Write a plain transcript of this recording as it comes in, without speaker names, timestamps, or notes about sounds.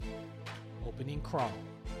opening crawl.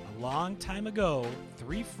 A long time ago,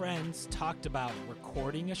 three friends talked about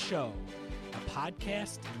recording a show, a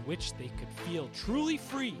podcast in which they could feel truly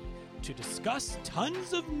free to discuss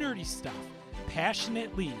tons of nerdy stuff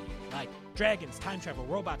passionately, like dragons, time travel,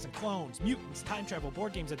 robots and clones, mutants, time travel,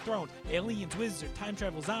 board games and thrones, aliens, wizards, time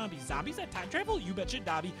travel, zombies that time travel? You betcha,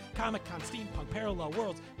 Dobby. Comic-Con, steampunk, parallel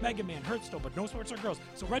worlds, Mega Man, Hearthstone, but no sports or girls.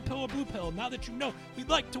 So red pill or blue pill, now that you know, we'd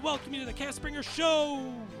like to welcome you to the Castbringer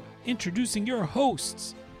Show! Introducing your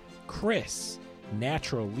hosts, Chris,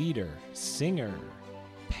 natural leader, singer,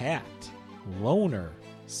 Pat, loner,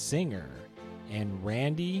 singer, and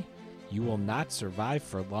Randy, you will not survive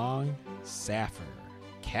for long, Saffer.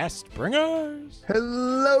 Castbringers!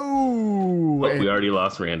 Hello! But we already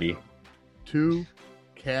lost Randy. Two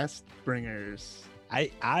Castbringers.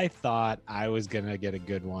 I thought I was going to get a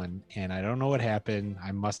good one, and I don't know what happened.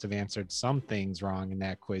 I must have answered some things wrong in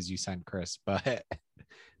that quiz you sent, Chris, but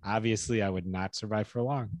obviously I would not survive for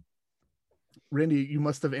long. Randy, you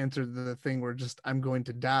must have answered the thing where I'm going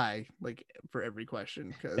to die, like, for every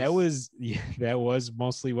question. That was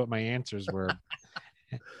mostly what my answers were.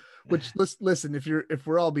 Which, listen, if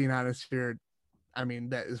we're all being honest here, I mean,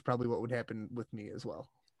 that is probably what would happen with me as well.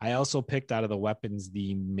 I also picked out of the weapons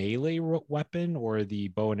the melee weapon or the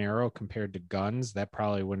bow and arrow compared to guns. That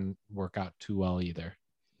probably wouldn't work out too well either.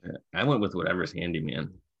 I went with whatever's handy,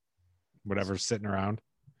 man. Whatever's sitting around.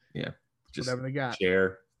 Yeah. Just whatever they got.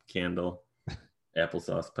 Chair, candle,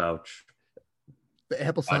 applesauce pouch. The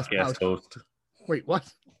applesauce pouch. Host. Wait,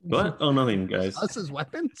 what? What? Oh, nothing, guys. Us as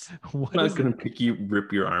weapons? I'm not going to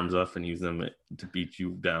rip your arms off and use them to beat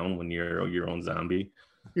you down when you're your own zombie.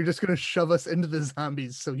 You're just going to shove us into the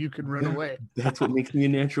zombies so you can run away. That's what makes me a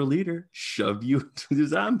natural leader. Shove you to the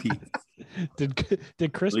zombies.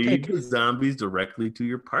 Did Chris lead pick the zombies directly to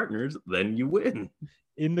your partners? Then you win.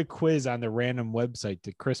 In the quiz on the random website?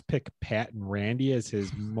 Did Chris pick Pat and Randy as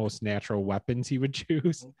his most natural weapons he would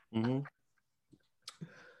choose? Mm-hmm.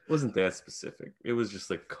 Wasn't that specific. It was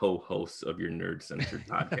just like co-hosts of your nerd-centered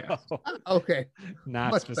podcast. Okay.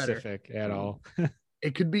 Not much specific better. at all.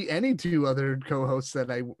 It could be any two other co-hosts that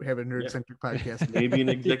I have a nerd-centric podcast. Maybe an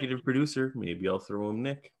executive producer. Maybe I'll throw him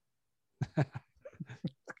Nick.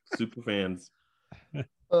 Super fans.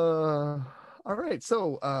 All right.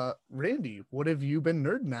 So, Randy, what have you been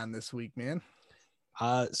nerding on this week, man?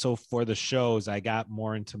 So for the shows, I got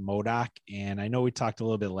more into MODOK, and I know we talked a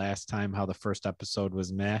little bit last time how the first episode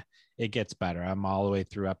was meh. It gets better. I'm all the way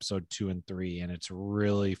through episode 2 and 3, and it's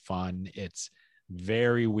really fun. It's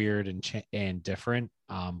very weird and different,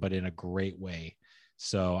 but in a great way.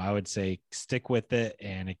 So I would say stick with it,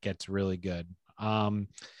 and it gets really good.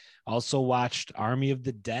 Also watched Army of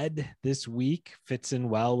the Dead this week. Fits in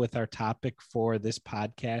well with our topic for this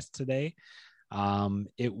podcast today.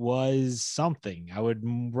 It was something. I would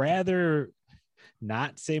rather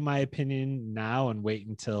not say my opinion now and wait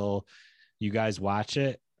until you guys watch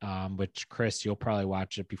it, which Chris, you'll probably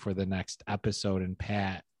watch it before the next episode, and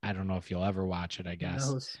Pat, I don't know if you'll ever watch it, I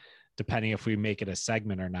guess, depending if we make it a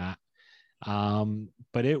segment or not.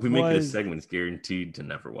 But if we make it a segment, it's guaranteed to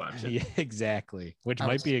never watch it. Yeah, exactly, which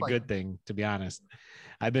might be a good thing, to be honest.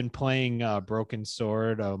 I've been playing Broken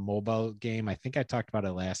Sword, a mobile game. I think I talked about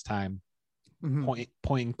it last time. Mm-hmm.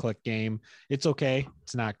 Point and click game. It's okay.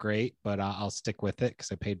 It's not great, but I'll stick with it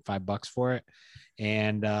because I paid $5 for it.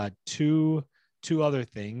 And two other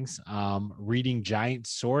things. Reading Giant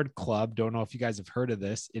Sword Club. Don't know if you guys have heard of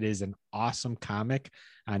this. It is an awesome comic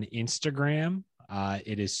on Instagram.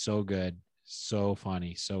 It is so good, so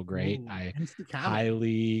funny, so great. I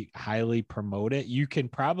highly promote it. You can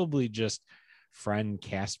probably just friend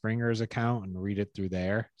Castbringer's account and read it through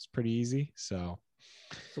there. It's pretty easy. So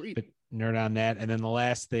sweet. But nerd on that. And then the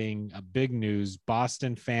last thing, a big news,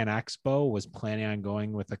 Boston Fan Expo. Was planning on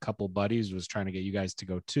going with a couple buddies, was trying to get you guys to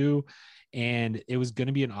go too. And it was going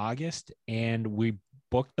to be in August, and we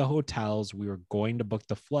booked the hotels. We were going to book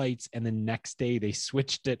the flights, and the next day they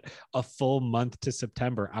switched it a full month to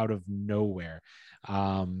September out of nowhere.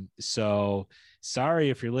 So sorry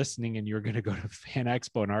if you're listening and you're going to go to Fan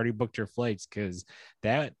Expo and already booked your flights, because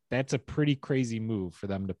that's a pretty crazy move for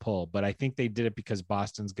them to pull. But I think they did it because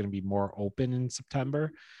Boston's going to be more open in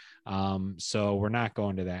September. So we're not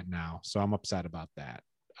going to that now. So I'm upset about that.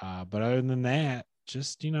 But other than that,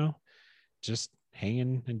 just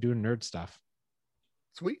hanging and doing nerd stuff.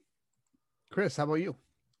 Sweet. Chris, how about you?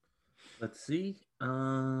 Let's see.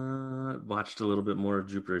 Watched a little bit more of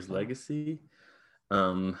Jupiter's Legacy.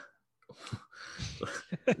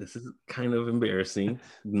 This is kind of embarrassing.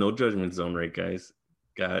 No judgment zone, right, guys?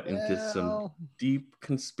 Got into some deep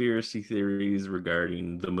conspiracy theories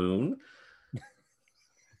regarding the moon.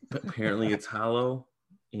 But apparently it's hollow.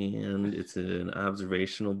 and it's an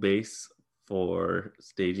observational base for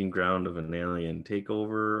staging ground of an alien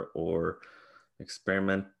takeover or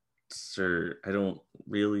experiments, or I don't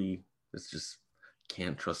really, it's just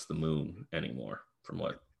can't trust the moon anymore from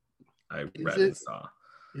what I read and saw.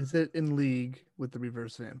 Is it in league with the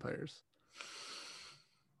reverse vampires?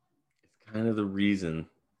 It's kind of the reason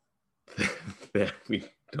that we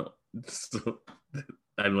don't. So,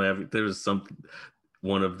 I'm laughing. There was something.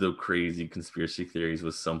 One of the crazy conspiracy theories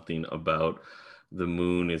was something about the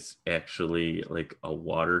moon is actually like a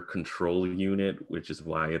water control unit, which is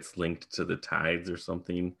why it's linked to the tides or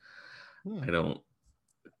something. I don't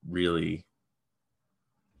really.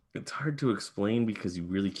 It's hard to explain because you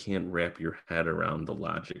really can't wrap your head around the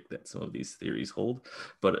logic that some of these theories hold.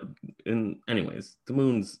 But anyways, the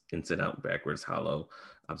moon's inside out, backwards, hollow,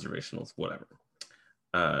 observationals, whatever.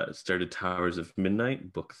 Started Towers of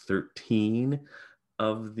Midnight, book 13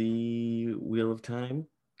 of the Wheel of Time.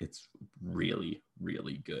 It's really,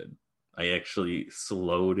 really good. I actually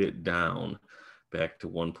slowed it down back to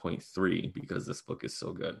 1.3 because this book is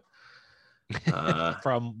so good.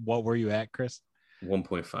 From what were you at, Chris?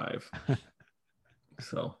 1.5.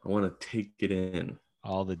 So I want to take it in.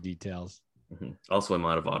 All the details. Mm-hmm. Also, I'm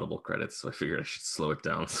out of Audible credits, so I figured I should slow it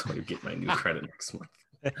down so I get my new credit next month.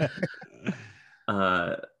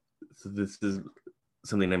 So this is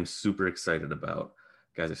something I'm super excited about.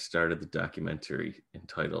 Guys, I started the documentary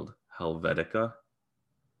entitled Helvetica.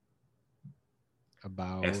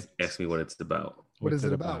 About ask me what it's about. What is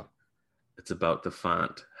it about? It's about the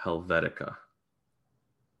font Helvetica.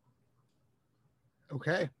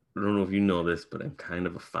 Okay. I don't know if you know this, but I'm kind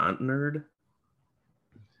of a font nerd.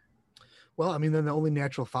 Well, I mean, then the only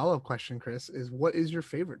natural follow-up question, Chris, is what is your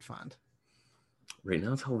favorite font? Right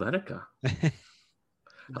now it's Helvetica.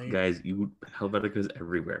 Guys, Helvetica is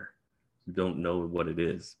everywhere. You don't know what it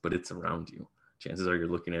is, but it's around you. Chances are you're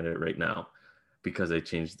looking at it right now because I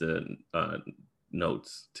changed the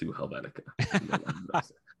notes to Helvetica.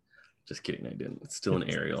 Just kidding, I didn't. It's still an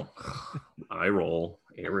Arial. I roll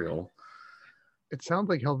Arial. It sounds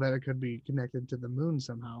like Helvetica could be connected to the moon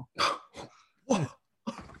somehow. If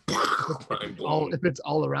it's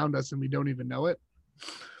all around us and we don't even know it.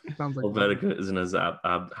 It sounds like Helvetica is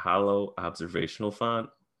an hollow observational font.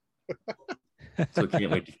 So I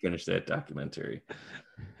can't wait to finish that documentary.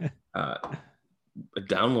 I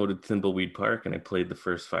downloaded Thimbleweed Park and I played the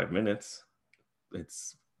first 5 minutes.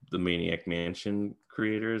 It's the Maniac Mansion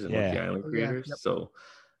creators and Monkey Island creators. Yep. So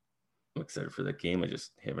I'm excited for that game. I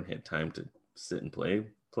just haven't had time to sit and play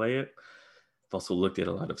it. I've also looked at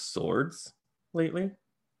a lot of swords lately,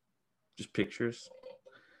 just pictures.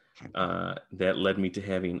 That led me to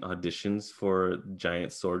having auditions for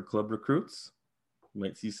Giant Sword Club recruits. You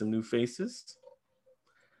might see some new faces.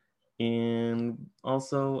 And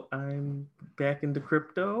also, I'm back into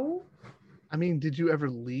crypto. I mean, did you ever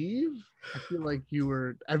leave? I feel like you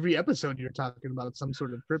were, every episode you're talking about some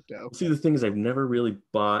sort of crypto. See, the thing is, I've never really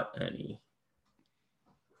bought any.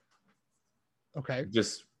 Okay.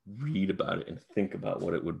 Just read about it and think about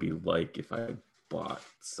what it would be like if I bought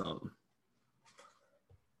some.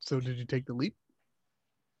 So did you take the leap?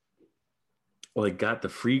 Well, I got the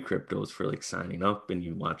free cryptos for like signing up, and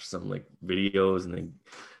you watch some like videos and they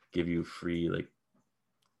give you free like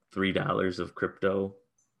 $3 of crypto.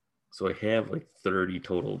 So I have like 30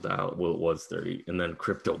 total dollars. Well, it was 30, and then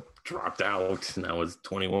crypto dropped out and I was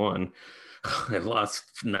 21. I lost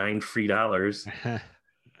 $9 free.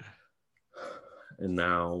 And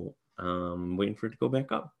now I'm waiting for it to go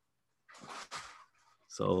back up.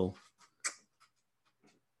 So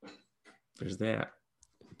there's that.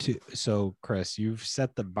 So Chris, you've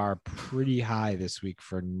set the bar pretty high this week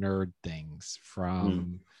for nerd things,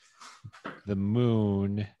 from the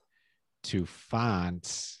moon to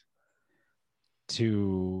fonts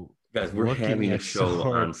to guys. We're having a show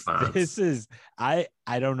on fonts. This is I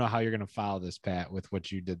don't know how you're gonna follow this, Pat, with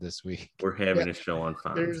what you did this week. We're having a show on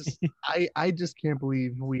fonts. I just can't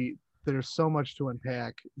believe there's so much to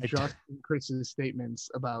unpack just in Chris's statements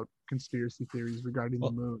about conspiracy theories regarding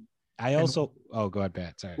the moon. I also go ahead,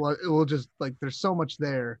 Pat. Sorry. Well, it will just like there's so much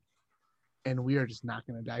there, and we are just not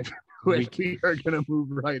going to dive into it. We are going to move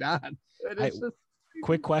right on.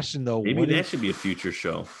 Quick question though. Maybe that should be a future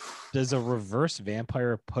show. Does a reverse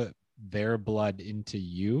vampire put their blood into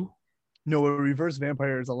you? No, a reverse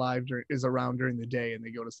vampire is around during the day, and they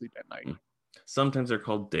go to sleep at night. Sometimes they're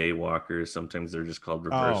called day walkers. Sometimes they're just called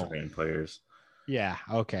reverse vampires. Yeah.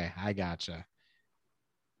 Okay, I gotcha.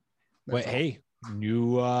 But hey.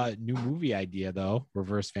 New movie idea though.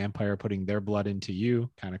 Reverse vampire putting their blood into you.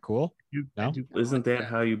 Kind of cool. No? Isn't that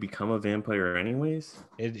how you become a vampire anyways?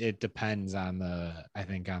 It depends on the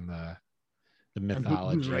the who's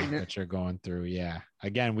mythology writing it? that you're going through. Yeah.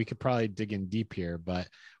 Again, we could probably dig in deep here, but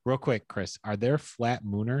real quick, Chris, are there flat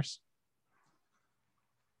mooners?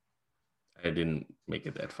 I didn't make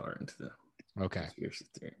it that far into the Okay. conspiracy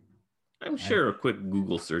theory. I'm sure a quick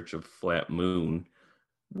Google search of flat moon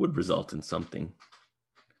would result in something.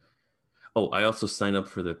 Oh, I also signed up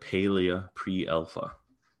for the Palea Pre-Alpha.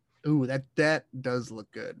 Ooh, that does look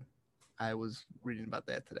good. I was reading about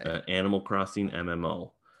that today. Animal Crossing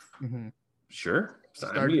MMO. Mm-hmm. Sure,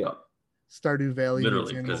 sign me up. Stardew Valley.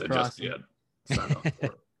 Literally, meets because I Animal just Crossing. did. Sign up for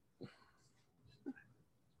it.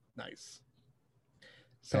 Nice.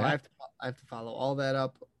 So Yeah. I have to follow all that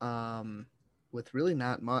up with really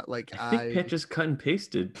not much. Like I think Pat just cut and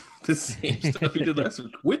pasted the same stuff he did last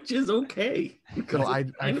week, which is okay. So I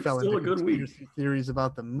fell still into a good week. conspiracy theories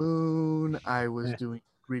about the moon. I was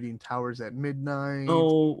reading Towers at Midnight.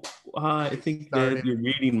 Oh, I think that you're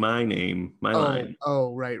reading my line.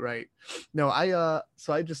 Oh, right. No,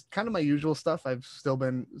 so I just kind of my usual stuff. I've still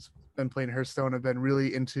been playing Hearthstone. I've been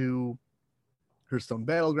really into Hearthstone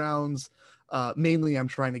Battlegrounds. Mainly I'm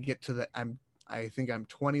trying to get to I think I'm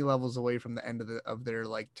 20 levels away from the end of their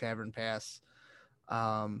like Tavern Pass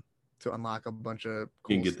to unlock a bunch of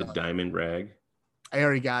cool You can get stuff. the Diamond Rag. I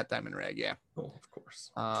already got Diamond Rag, yeah. Oh, of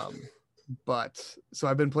course. But so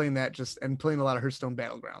I've been playing that and playing a lot of Hearthstone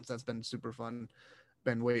Battlegrounds. That's been super fun.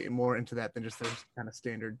 Been way more into that than just their kind of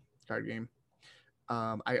standard card game.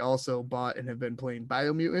 I also bought and have been playing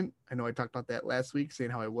Biomutant. I know I talked about that last week,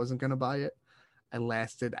 saying how I wasn't going to buy it. I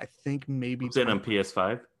lasted, I think maybe. Was that on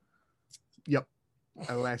PS5? Yep.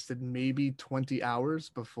 I lasted maybe 20 hours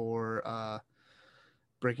before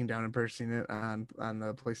breaking down and purchasing it on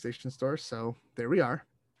the PlayStation Store. So there we are.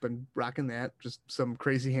 Been rocking that. Just some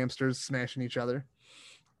crazy hamsters smashing each other.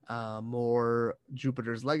 More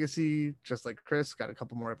Jupiter's Legacy, just like Chris. Got a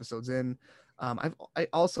couple more episodes in. I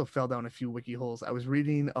also fell down a few wiki holes. I was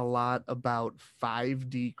reading a lot about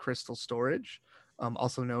 5D crystal storage,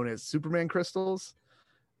 also known as Superman crystals.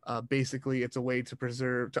 Basically, it's a way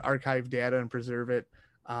to archive data and preserve it.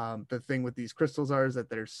 The thing with these crystals is that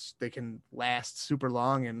they can last super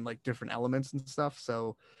long and like different elements and stuff.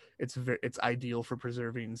 So it's ideal for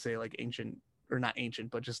preserving, say, like ancient, or not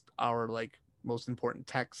ancient, but just our like most important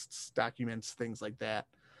texts, documents, things like that.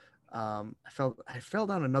 I fell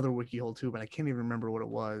down another wiki hole too, but I can't even remember what it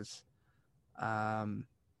was.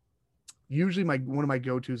 Usually one of my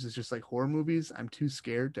go-tos is just like horror movies. I'm too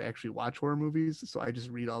scared to actually watch horror movies, so I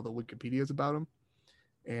just read all the Wikipedias about them,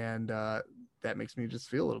 and that makes me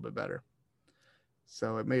just feel a little bit better.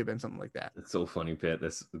 So it may have been something like that. It's so funny, Pat.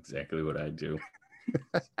 That's exactly what I do.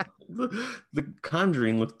 The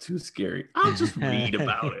Conjuring looked too scary. I'll just read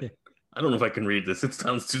about it. I don't know if I can read this. It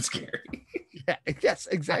sounds too scary. Yeah, yes,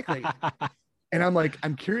 exactly. And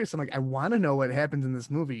I'm curious. I'm like, I want to know what happens in this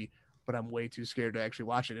movie, but I'm way too scared to actually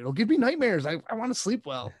watch it. It'll give me nightmares. I want to sleep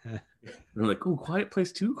well. I'm like, oh, Quiet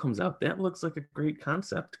Place 2 comes out. That looks like a great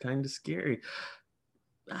concept. Kind of scary.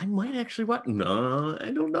 I might actually watch. No,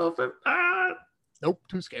 I don't know if Nope,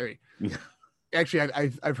 too scary. Yeah. Actually,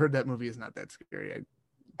 I've heard that movie is not that scary.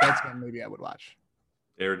 That's one maybe I would watch.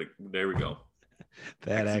 There we go.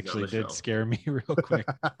 That actually did scare me real quick.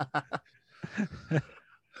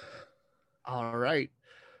 All right.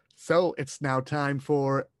 So it's now time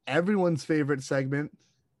for everyone's favorite segment.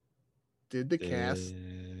 Did the cast?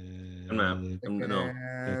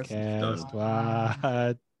 The cast.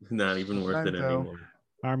 What? Not even worth it anymore.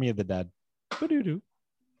 Army of the Dead. Ba-doo-doo.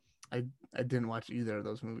 I didn't watch either of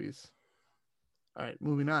those movies. All right,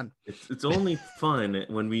 moving on. It's only fun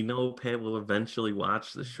when we know Pat will eventually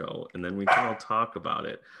watch the show, and then we can all talk about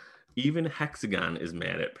it. Even Hexagon is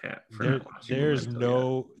mad at Pat for not watching.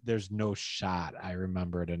 There's no shot I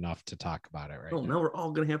remembered enough to talk about it right now. Now we're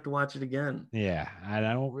all gonna have to watch it again. Yeah, I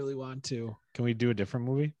don't really want to. Can we do a different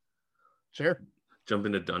movie? Sure. Jump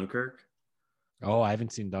into Dunkirk. Oh, I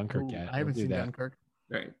haven't seen Dunkirk yet. I haven't seen Dunkirk.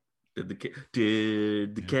 All right. Did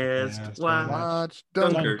the cast watch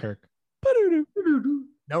Dunkirk?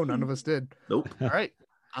 No, none of us did. Nope. All right,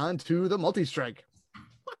 on to the multi-strike.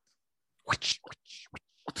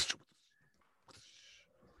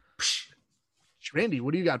 Randy,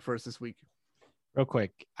 what do you got for us this week? Real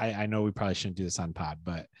quick, I know we probably shouldn't do this on pod,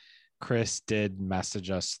 but Chris did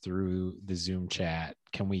message us through the Zoom chat.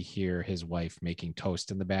 Can we hear his wife making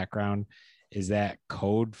toast in the background? Is that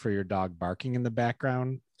code for your dog barking in the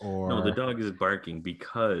background? Or no, the dog is barking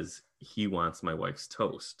because he wants my wife's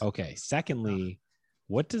toast. Okay. Secondly,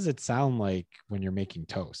 what does it sound like when you're making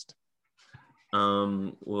toast?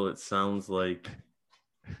 Well, it sounds like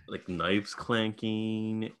knives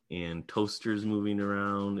clanking and toasters moving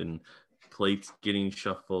around and plates getting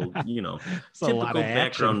shuffled, It's a lot typical of background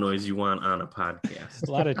action. noise you want on a podcast.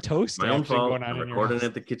 A lot of toast My own action fault. going on I'm in your recording house.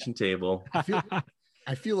 at the kitchen table.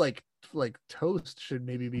 I feel like toast should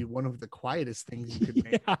maybe be one of the quietest things you could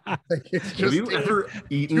make. Yeah. Like it's Have just you ever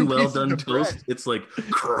eaten two well pieces done of bread. toast? It's like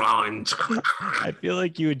crunch. I feel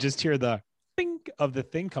like you would just hear the pink of the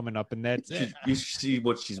thing coming up, and that's it. You should see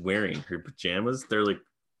what she's wearing. Her pajamas, they're like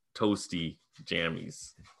toasty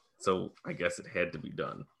jammies. So I guess it had to be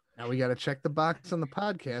done. Now we got to check the box on the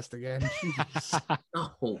podcast again. Jeez.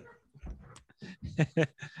 Oh,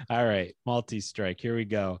 All right, multi-strike. Here we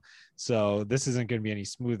go. So this isn't going to be any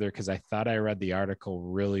smoother because I thought I read the article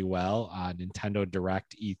really well on Nintendo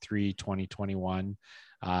Direct E3 2021.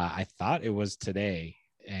 I thought it was today,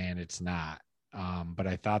 and it's not. But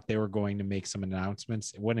I thought they were going to make some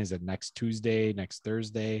announcements. When is it? Next Tuesday? Next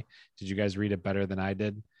Thursday? Did you guys read it better than I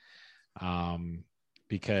did?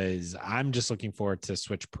 Because I'm just looking forward to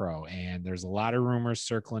Switch Pro, and there's a lot of rumors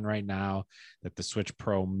circling right now that the Switch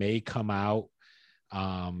Pro may come out.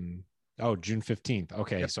 June 15th.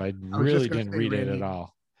 Okay, Yep. so I really didn't read it at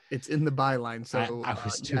all. It's in the byline. So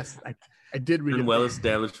yes, I did read it. well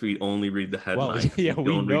established. We only read the headlines. Well, yeah,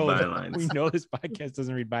 we know read bylines. we know this podcast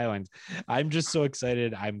doesn't read bylines. I'm just so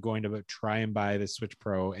excited. I'm going to try and buy the Switch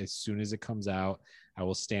Pro as soon as it comes out. I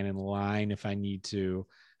will stand in line if I need to.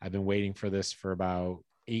 I've been waiting for this for about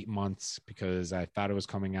 8 months because I thought it was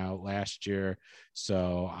coming out last year.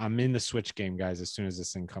 So I'm in the Switch game, guys, as soon as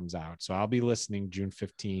this thing comes out. So I'll be listening June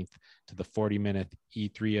 15th to the 40-minute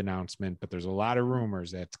E3 announcement, but there's a lot of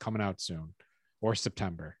rumors that it's coming out soon or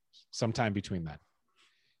September, sometime between that.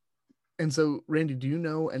 And so, Randy, do you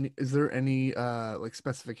know is there any like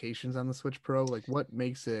specifications on the Switch Pro? Like what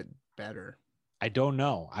makes it better? I don't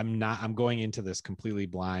know. I'm going into this completely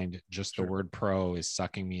blind. Just Sure. The word pro is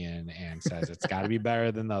sucking me in and says it's got to be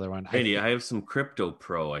better than the other one. Randy, I have some Crypto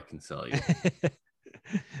Pro I can sell you.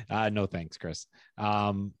 No, thanks, Chris.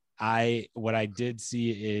 What I did see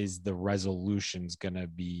is the resolution's going to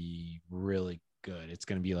be really good. It's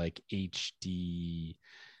going to be like HD,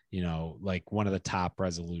 like one of the top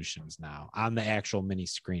resolutions now on the actual mini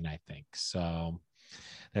screen, I think. So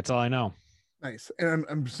that's all I know. Nice. And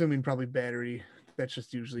I'm assuming probably battery. That's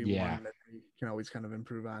just usually Yeah. one that you can always kind of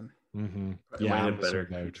improve on. Mm-hmm. It might have I'm better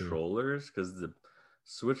assuming that too. controllers because the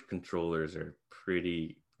Switch controllers are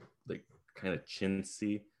pretty like kind of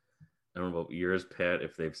chintzy. I don't know about yours, Pat,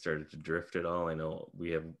 if they've started to drift at all. I know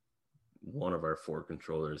we have one of our 4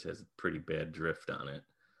 controllers has pretty bad drift on it.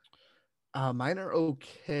 Mine are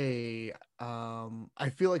okay. I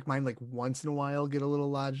feel like mine like once in a while get a little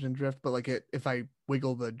lodged in drift, but like if I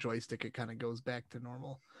wiggle the joystick, it kind of goes back to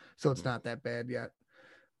normal. So it's not that bad yet.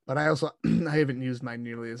 But I also I haven't used mine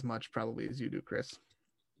nearly as much probably as you do, Chris.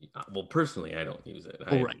 Well, personally, I don't use it.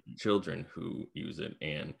 I have children who use it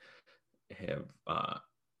and have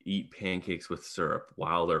eat pancakes with syrup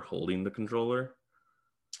while they're holding the controller.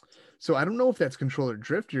 So I don't know if that's controller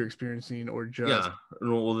drift you're experiencing or just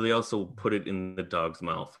well, they also put it in the dog's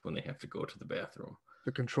mouth when they have to go to the bathroom.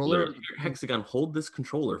 The controller. Literally, Hexagon, hold this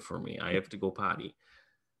controller for me. I have to go potty.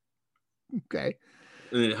 Okay.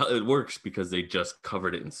 And it works because they just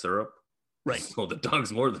covered it in syrup. Right. So the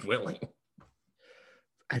dog's more than willing.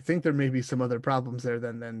 I think there may be some other problems there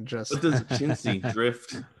than just. But does chintzy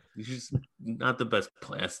drift? It's just not the best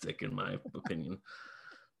plastic, in my opinion.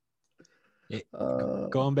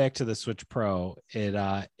 Going back to the Switch Pro,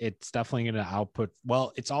 it's definitely going to output.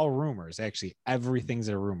 Well, it's all rumors. Actually, everything's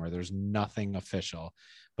a rumor. There's nothing official,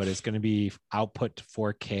 but it's going to be output to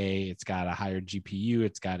 4K. It's got a higher GPU.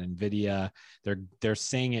 It's got NVIDIA. They're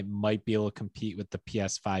saying it might be able to compete with the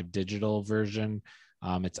PS5 digital version.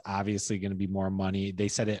 It's obviously going to be more money. They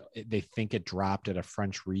said they think it dropped at a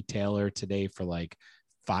French retailer today for like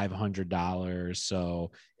 $500.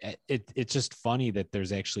 So it's just funny that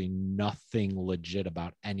there's actually nothing legit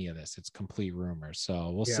about any of this. It's complete rumors.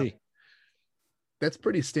 So we'll see. That's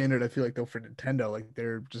pretty standard. I feel like though for Nintendo, like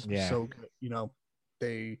they're just so good.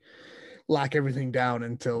 They lock everything down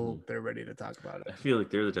until they're ready to talk about it. I feel like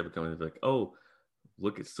they're the type of company that's like, oh,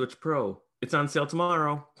 look at Switch Pro. It's on sale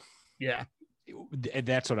tomorrow. Yeah.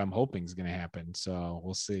 That's what I'm hoping is going to happen. So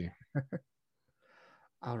we'll see.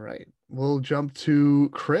 All right. We'll jump to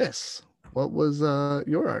Chris. What was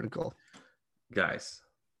your article? Guys,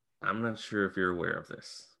 I'm not sure if you're aware of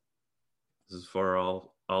this. This is for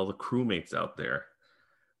all the crewmates out there.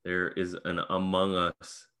 There is an Among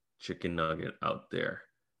Us chicken nugget out there.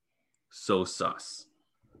 So sus.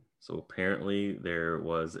 So apparently there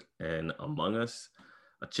was an Among Us,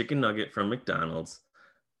 a chicken nugget from McDonald's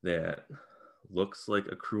that looks like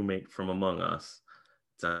a crewmate from Among Us.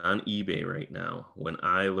 It's on eBay right now. When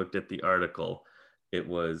I looked at the article, it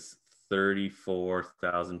was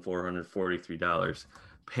 $34,443.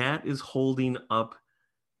 Pat is holding up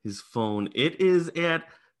his phone. It is at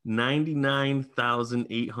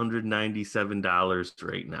 $99,897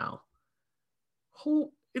 right now.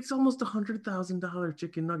 It's almost $100,000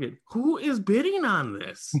 chicken nugget. Who is bidding on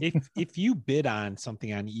this? If you bid on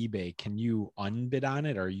something on eBay, can you unbid on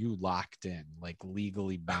it? Or are you locked in, like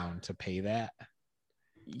legally bound to pay that?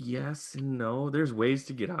 Yes and no. There's ways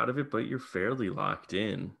to get out of it, but you're fairly locked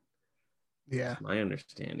in. Yeah. That's my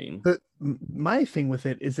understanding. But my thing with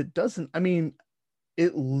it is it doesn't, I mean,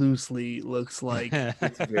 it loosely looks like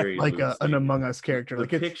It's very like an loosely. Among Us character. The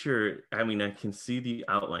Like it's, picture, I mean, I can see the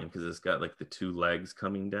outline because it's got like the two legs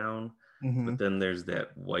coming down, Mhm. but then there's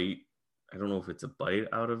that white, I don't know if it's a bite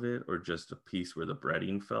out of it or just a piece where the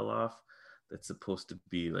breading fell off. That's supposed to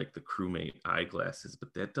be like the crewmate eyeglasses,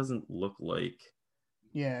 but that doesn't look like.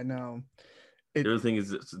 yeah, no. The other thing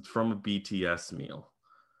is it's from a BTS meal,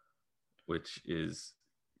 which is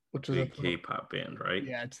a big K-pop band, right?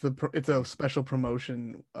 Yeah, it's a special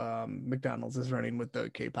promotion McDonald's is running with the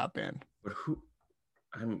K-pop band. But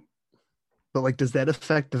but like, does that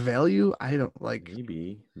affect the value? I don't like.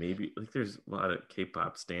 Maybe like there's a lot of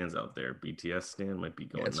K-pop stands out there. BTS stand might be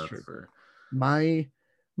going nuts true. for.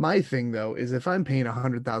 My thing though is if I'm paying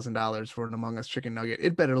 $100,000 for an Among Us chicken nugget,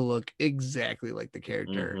 it better look exactly like the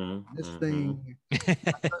character. Thing.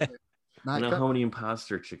 Not how many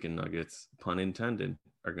imposter chicken nuggets, pun intended,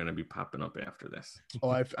 are going to be popping up after this?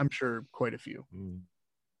 Oh, I'm sure quite a few.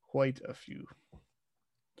 Quite a few.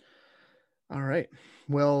 All right.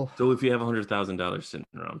 Well, so if you have $100,000 sitting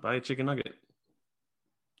around, buy a chicken nugget.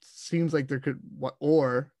 Seems like there could,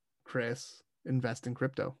 or Chris, invest in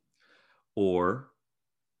crypto, or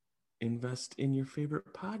invest in your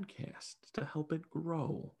favorite podcast to help it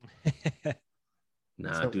grow.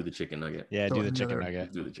 Do the chicken nugget. Yeah, do the chicken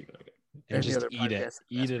nugget. Do the chicken nugget. And just eat it.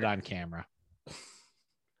 Eat it on camera.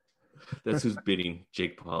 That's who's bidding.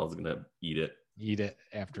 Jake Paul's gonna eat it. Eat it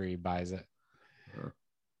after he buys it.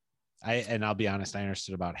 I'll be honest, I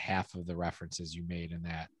understood about half of the references you made in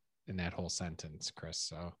that whole sentence, Chris.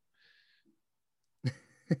 So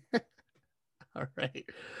all right.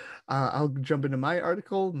 I'll jump into my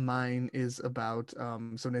article. Mine is about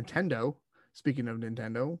so Nintendo. Speaking of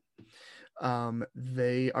Nintendo,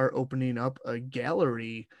 they are opening up a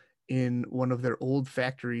gallery in one of their old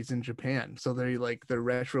factories in Japan. So they're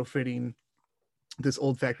retrofitting this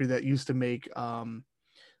old factory that used to make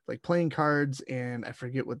like playing cards, and I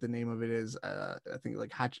forget what the name of it is. I think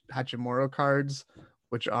like Hachimura cards,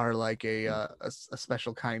 which are like a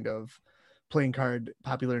special kind of playing card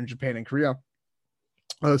popular in Japan and Korea.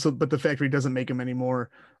 But the factory doesn't make them anymore.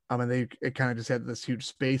 And it kind of just had this huge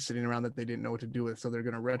space sitting around that they didn't know what to do with. So they're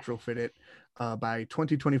going to retrofit it by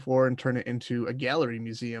 2024 and turn it into a gallery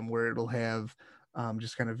museum where it'll have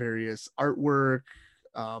just kind of various artwork,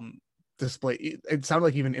 display. It sounded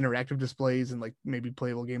like even interactive displays and like maybe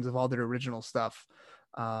playable games of all their original stuff,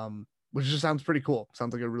 which just sounds pretty cool.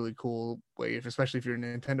 Sounds like a really cool way, especially if you're a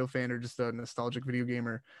Nintendo fan or just a nostalgic video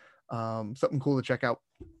gamer. Something cool to check out.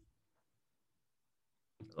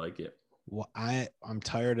 I like it. Well, I'm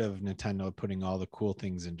tired of Nintendo putting all the cool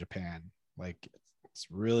things in Japan. Like, it's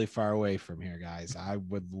really far away from here, guys. I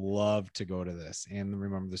would love to go to this. And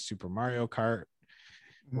remember the Super Mario Kart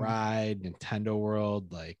ride, Nintendo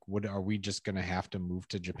World. Like, are we just gonna have to move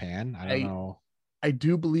to Japan? I don't know. I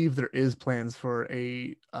do believe there is plans for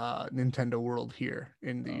a Nintendo World here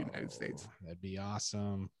in the United States. That'd be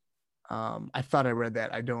awesome. I thought I read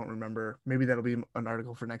that. I don't remember. Maybe that'll be an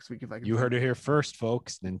article for next week if I can. You heard it here first,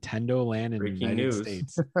 folks. Nintendo Land in the United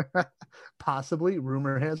States. Possibly.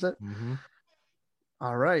 Rumor has it. Mm-hmm.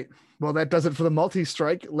 All right. Well, that does it for the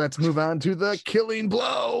multi-strike. Let's move on to the killing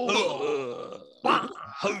blow.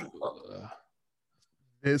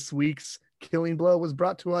 This week's killing blow was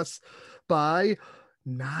brought to us by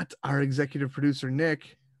not our executive producer,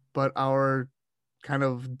 Nick, but our kind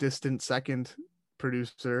of distant second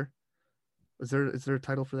producer. Is there a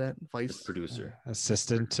title for that? Vice producer,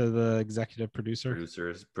 assistant to the executive producer.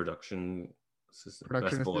 Producer is production assistant.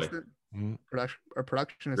 Production assistant. Mm-hmm.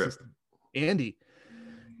 Production assistant. Andy.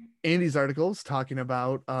 Andy's article is talking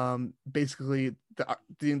about basically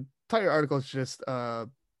the entire article is just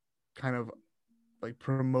kind of like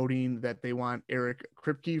promoting that they want Eric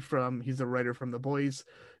Kripke he's a writer from The Boys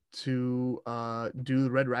to do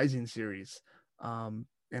the Red Rising series, and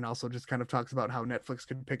also just kind of talks about how Netflix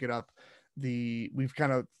could pick it up. We've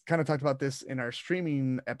kind of talked about this in our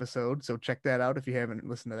streaming episode, so check that out if you haven't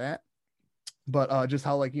listened to that. But just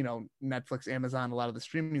how, like, Netflix, Amazon, a lot of the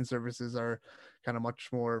streaming services are kind of much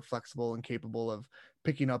more flexible and capable of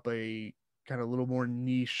picking up a kind of a little more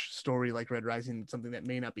niche story like Red Rising, something that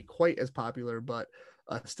may not be quite as popular, but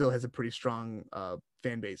still has a pretty strong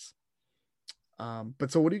fan base. But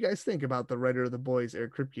so what do you guys think about the writer of The Boys,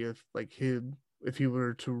 Eric Kripke, if he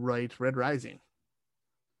were to write Red Rising?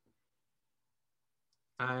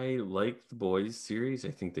 I like the Boys series.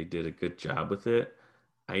 I think they did a good job with it.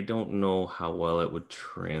 I don't know how well it would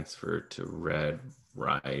transfer to Red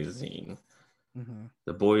Rising. Mm-hmm.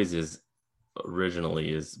 The Boys is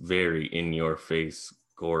originally is very in your face,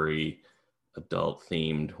 gory, adult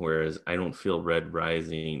themed, whereas I don't feel Red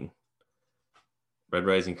Rising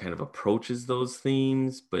kind of approaches those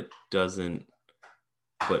themes but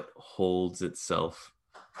holds itself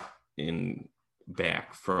in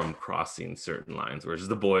back from crossing certain lines, whereas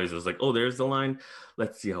The Boys was like, oh, there's the line,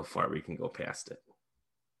 let's see how far we can go past it.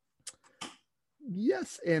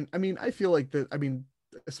 Yes, and I mean, I feel like that. I mean,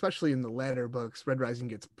 especially in the latter books, Red Rising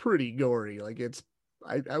gets pretty gory. Like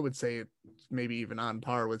I would say it's maybe even on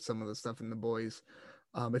par with some of the stuff in The Boys.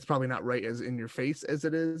 It's probably not right as in your face as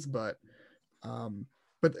it is, and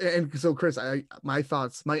so Chris, my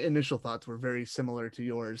initial thoughts were very similar to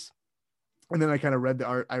yours. And then I kind of read the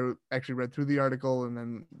art. I actually read through the article and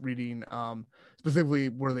then reading specifically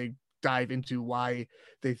where they dive into why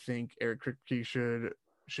they think Eric Kripke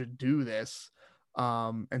should do this.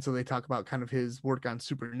 And so they talk about kind of his work on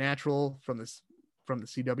Supernatural from the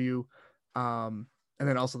CW, and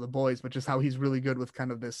then also The Boys, but just how he's really good with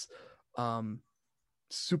kind of this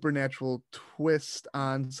supernatural twist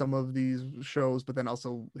on some of these shows, but then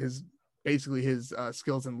also his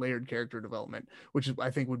skills in layered character development, which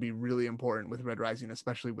I think would be really important with Red Rising,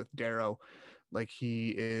 especially with Darrow. Like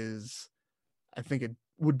I think it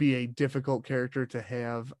would be a difficult character to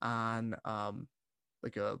have on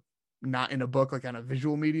like a not in a book, like on a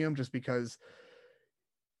visual medium, just because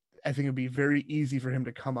I think it'd be very easy for him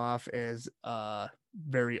to come off as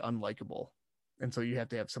very unlikable. And so you have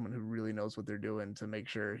to have someone who really knows what they're doing to make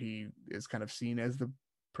sure he is kind of seen as the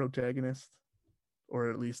protagonist, or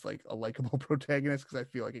at least like a likable protagonist. Because I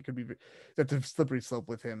feel like it could be that's a slippery slope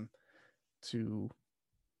with him to,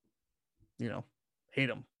 hate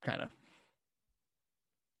him kind of.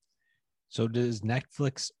 So does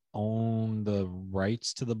Netflix own the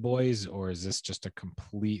rights to The Boys, or is this just a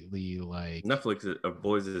completely like Netflix?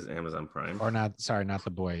 Boys is Amazon Prime, or not? Sorry, not The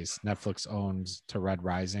Boys. Netflix owns to Red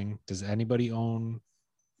Rising. Does anybody own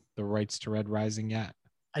the rights to Red Rising yet?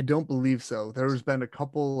 I don't believe so. There's been a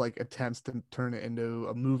couple like attempts to turn it into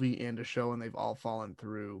a movie and a show, and they've all fallen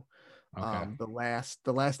through. Okay. The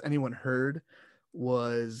last anyone heard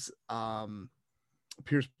was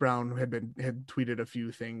Pierce Brown had tweeted a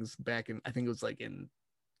few things back in, I think it was like in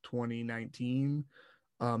 2019,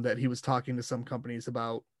 that he was talking to some companies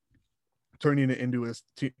about turning it into a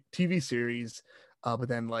TV series, but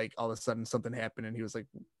then like all of a sudden something happened and he was like,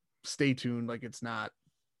 stay tuned, like it's not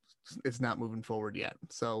moving forward yet.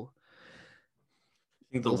 So I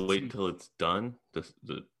think they'll wait until it's done.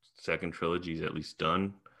 The second trilogy is at least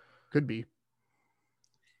done. Could be.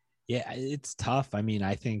 Yeah, it's tough. I mean,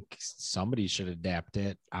 I think somebody should adapt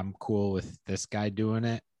it. I'm cool with this guy doing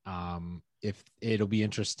it. If it'll be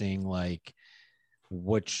interesting, like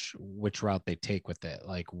which route they take with it.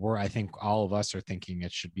 Like I think all of us are thinking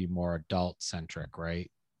it should be more adult centric, right?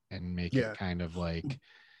 And make it kind of like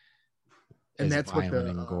and as that's violent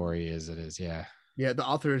and gory as it is. Yeah. Yeah, the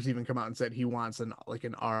author has even come out and said he wants an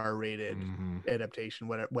R-rated adaptation,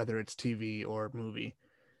 whether it's TV or movie.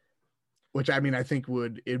 Which I mean, I think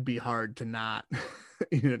it'd be hard to not,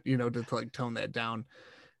 to like tone that down,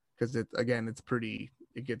 because it gets pretty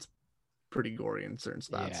gory in certain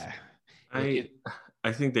spots. Yeah,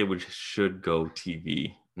 I think they should go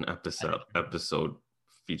TV, an episode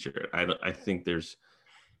feature. I think there's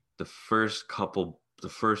the first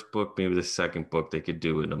book, maybe the second book they could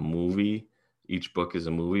do in a movie. Each book is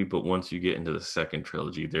a movie, but once you get into the second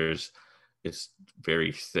trilogy, it's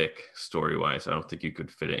very thick story-wise. I don't think you could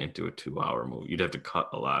fit it into a 2-hour movie. You'd have to cut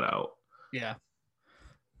a lot out. Yeah.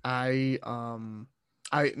 I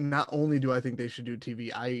not only do I think they should do TV,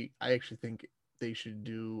 I actually think they should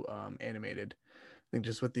do animated. I think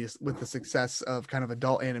just with the success of kind of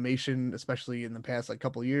adult animation, especially in the past like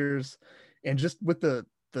couple years, and just with the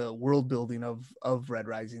world building of Red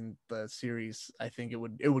Rising, the series, I think it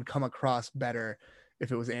would come across better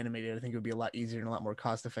if it was animated. I think it would be a lot easier and a lot more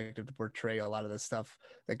cost effective to portray a lot of the stuff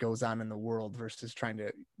that goes on in the world versus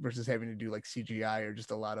having to do like CGI or just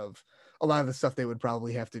a lot of the stuff they would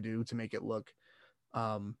probably have to do to make it look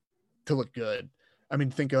good. I mean,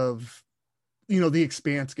 think of, The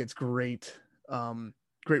Expanse gets great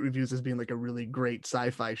reviews as being like a really great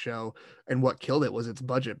sci-fi show, and what killed it was its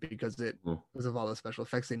budget because of all the special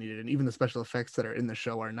effects they needed, and even the special effects that are in the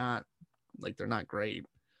show are not Like they're not great.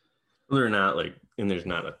 They're not like, and there's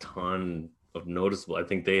not a ton of noticeable. I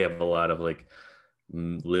think they have a lot of like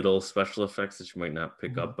little special effects that you might not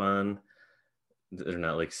pick up on. They're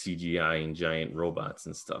not like CGI and giant robots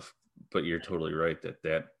and stuff. But you're totally right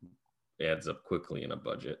that adds up quickly in a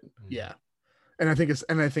budget. Yeah, and I think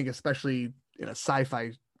especially in a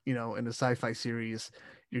sci-fi, in a sci-fi series,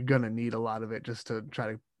 you're gonna need a lot of it just to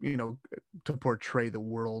try to to portray the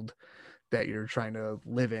world that you're trying to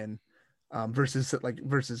live in.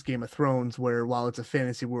 Versus Game of Thrones, where while it's a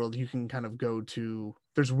fantasy world, you can kind of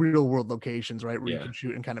there's real world locations, right, where you can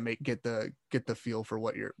shoot and kind of get the feel for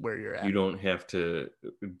where you're at. You don't have to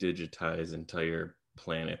digitize entire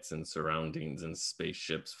planets and surroundings and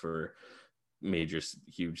spaceships for major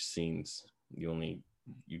huge scenes.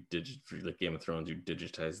 For like Game of Thrones, you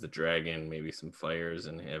digitize the dragon, maybe some fires,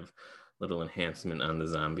 and have little enhancement on the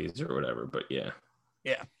zombies or whatever. But yeah,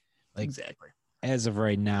 exactly. As of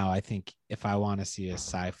right now, I think if I want to see a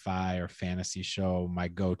sci-fi or fantasy show, my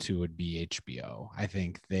go-to would be HBO. I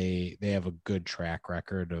think they have a good track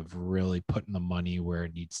record of really putting the money where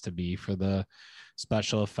it needs to be for the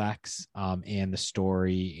special effects, and the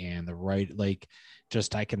story and the right, like,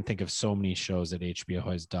 just I can think of so many shows that HBO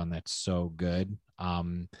has done that's so good.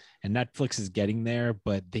 And Netflix is getting there,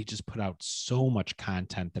 but they just put out so much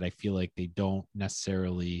content that I feel like they don't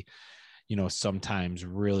necessarily sometimes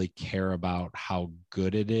really care about how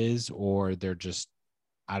good it is, or they're just,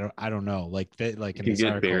 I don't know. Like they, like it can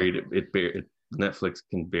get buried. Netflix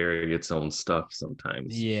can bury its own stuff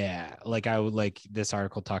sometimes. Yeah. Like this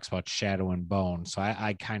article talks about Shadow and Bone. So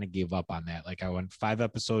I kind of gave up on that. Like I went 5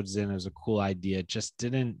 episodes in, it was a cool idea. It just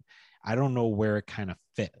I don't know where it kind of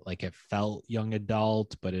fit. Like it felt young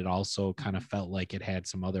adult, but it also kind of felt like it had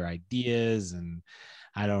some other ideas, and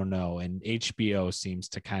I don't know. And HBO seems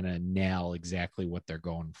to kind of nail exactly what they're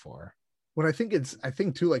going for. What I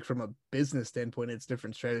think too, like from a business standpoint, it's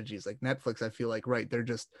different strategies. Like Netflix, I feel like, right,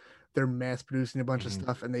 they're mass producing a bunch of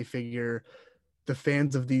stuff, and they figure the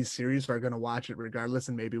fans of these series are going to watch it regardless.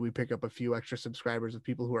 And maybe we pick up a few extra subscribers of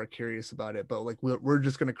people who are curious about it. But like, we're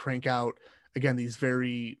just going to crank out, again, these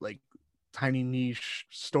very like tiny niche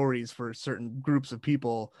stories for certain groups of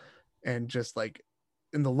people. And just like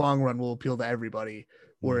in the long run will appeal to everybody.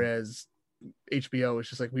 Whereas HBO is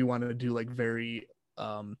just like, we want to do like very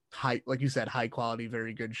high, like you said, high quality,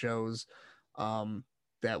 very good shows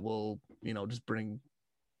that will, just bring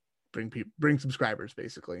subscribers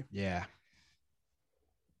basically. Yeah.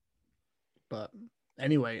 But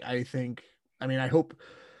anyway, I think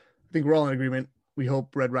we're all in agreement. We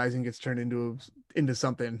hope Red Rising gets turned into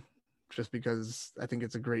something, just because I think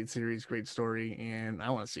it's a great series, great story, and I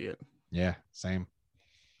want to see it. Yeah, same.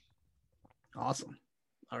 Awesome.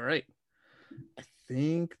 All right. I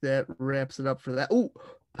think that wraps it up for that. Oh,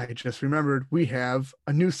 I just remembered we have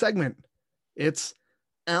a new segment. It's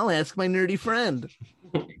I'll ask my nerdy friend.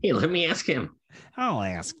 Hey, let me ask him. I'll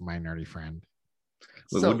ask my nerdy friend.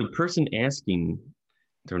 Would the person asking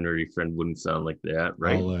their nerdy friend wouldn't sound like that,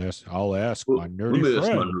 right? I'll ask my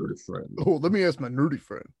nerdy friend. Oh, let me ask my nerdy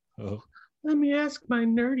friend. Oh. Let me ask my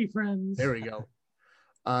nerdy friends. There we go.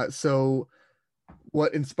 So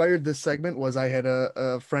what inspired this segment was I had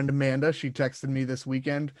a friend, Amanda. She texted me this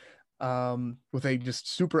weekend with a just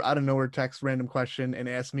super out of nowhere text random question and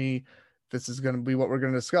asked me, this is going to be what we're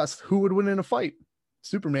going to discuss. Who would win in a fight,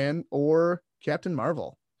 Superman or Captain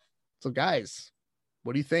Marvel? So guys,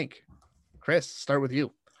 what do you think? Chris, start with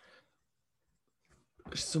you.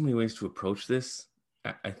 There's so many ways to approach this.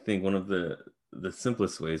 I think one of the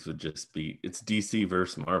simplest ways would just be, it's DC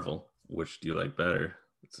versus Marvel. Which do you like better?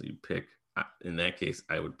 So you pick. In that case,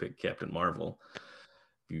 I would pick Captain Marvel.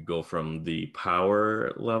 If you go from the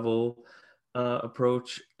power level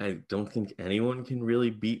approach, I don't think anyone can really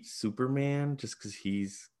beat Superman, just because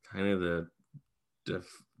he's kind of the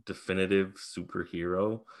definitive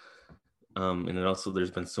superhero. And then also there's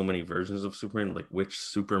been so many versions of Superman. Like, which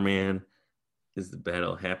Superman is the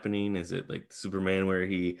battle happening? Is it like Superman where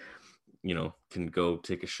he, can go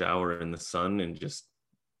take a shower in the sun and just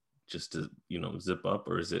to, zip up?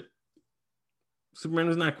 Or is it Superman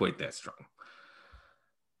was not quite that strong?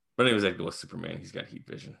 But anyways, I'd go with Superman. He's got heat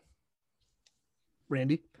vision.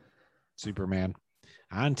 Randy? Superman.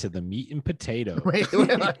 On to the meat and potato. Wait.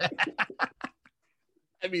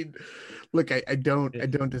 I mean, look, I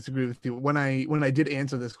don't disagree with you. When I did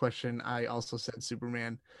answer this question, I also said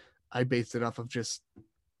Superman. I based it off of just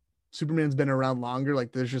Superman's been around longer.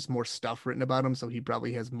 Like, there's just more stuff written about him, so he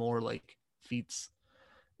probably has more like feats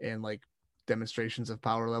and like demonstrations of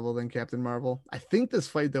power level than Captain Marvel. I think this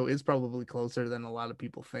fight though is probably closer than a lot of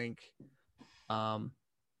people think.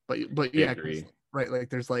 But yeah, right. Like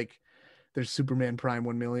there's Superman Prime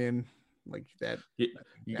 1 million like that.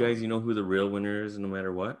 You guys, you know who the real winner is no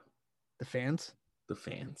matter what? The fans. The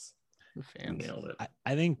fans. The fans. Nailed it.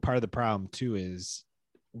 I think part of the problem too is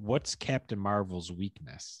what's Captain Marvel's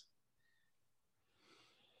weakness?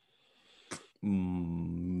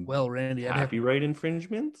 Well, Randy, copyright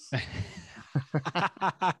infringements.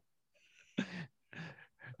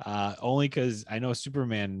 Only because I know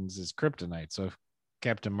Superman's is kryptonite. So if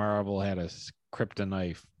Captain Marvel had a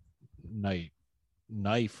kryptonite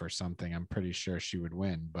knife or something, I'm pretty sure she would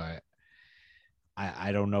win. But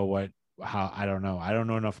I don't know I don't know. I don't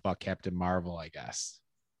know enough about Captain Marvel, I guess.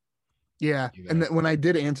 Yeah. And when I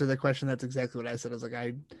did answer the question, that's exactly what I said. I was like,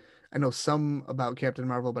 I know some about Captain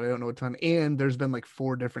Marvel, but I don't know a ton. And there's been like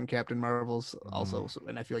 4 different Captain Marvels also. So,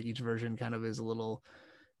 and I feel like each version kind of is a little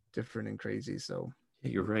different and crazy. So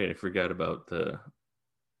yeah, you're right. I forgot about the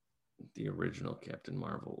original Captain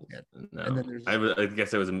Marvel. Yeah. No, and then there's, I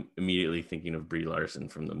guess I was immediately thinking of Brie Larson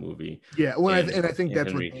from the movie. Yeah. Well, and I think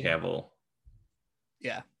that's Henry what Cavill.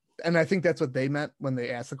 Yeah. And I think that's what they meant when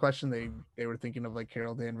they asked the question. They were thinking of like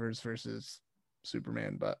Carol Danvers versus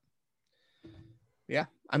Superman. But yeah,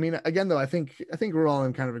 I mean, again, though, I think we're all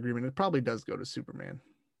in kind of agreement. It probably does go to Superman.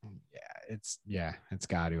 It's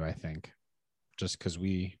got to, I think, just because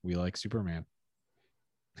we like Superman.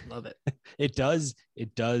 Love it. It does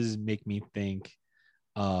make me think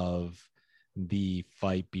of the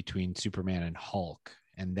fight between Superman and Hulk,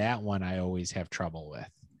 and that one I always have trouble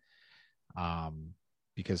with.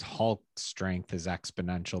 Because Hulk's strength is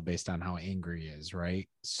exponential based on how angry he is, right?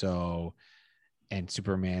 So, and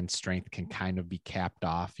Superman's strength can kind of be capped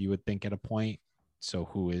off, you would think, at a point. So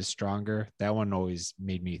who is stronger? That one always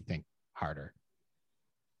made me think harder.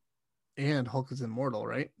 And Hulk is immortal,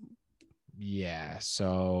 right? Yeah.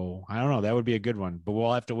 So I don't know. That would be a good one, but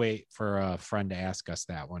we'll have to wait for a friend to ask us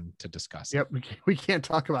that one to discuss. Yep. We can't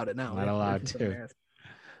talk about it now. Not allowed to.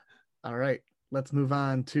 All right. Let's move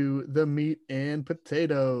on to the meat and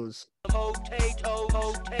potatoes. Potato.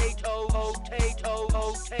 Boil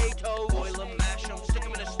 'em, mash 'em, stick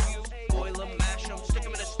 'em in a stew. Boil 'em, mash 'em, stick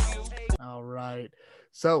 'em in a stew. All right.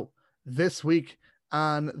 So this week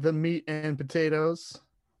on the meat and potatoes,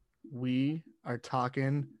 we are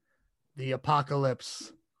talking the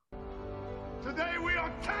apocalypse. Today we are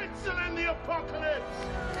canceling the apocalypse.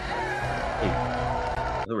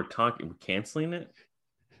 We're canceling it.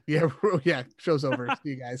 Yeah, yeah. Show's over. See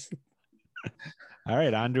you guys. All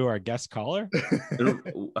right, on to our guest caller.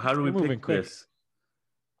 How do we Moving pick quick. this?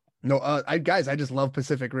 No, I just love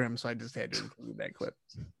Pacific Rim, so I just had to include that clip.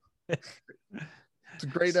 It's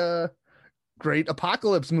a great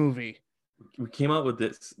apocalypse movie. We came out with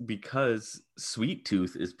this because Sweet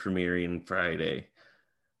Tooth is premiering Friday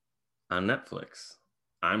on Netflix.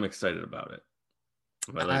 I'm excited about it.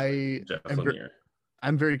 Jeff Lemire.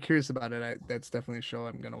 I'm very curious about it. That's definitely a show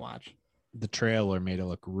I'm going to watch. The trailer made it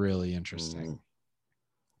look really interesting.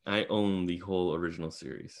 I own the whole original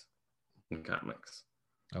series in comics.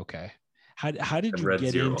 Okay. How did you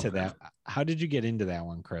get into that? How did you get into that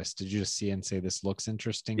one, Chris? Did you just see and say this looks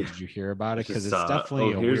interesting? Did you hear about it? Because it's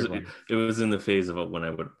definitely a weird one. It was in the phase of when I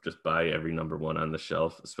would just buy every #1 on the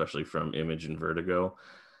shelf, especially from Image and Vertigo.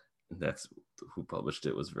 That's who published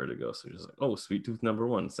it, was Vertigo. So just like, oh, Sweet Tooth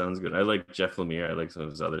 #1 sounds good. I like Jeff Lemire. I like some of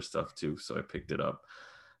his other stuff too. So I picked it up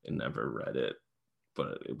and never read it,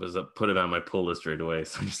 but it was put it on my pull list right away.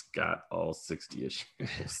 So I just got all 60 issues.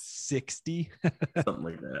 60? Something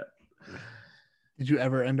like that. Did you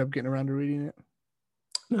ever end up getting around to reading it?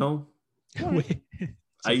 No.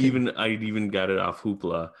 I even got it off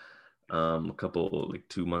Hoopla a couple, like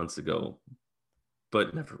 2 months ago,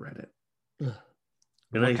 but never read it. Ugh.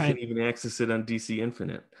 And I can even access it on DC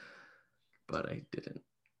Infinite, but I didn't.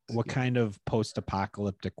 What kind of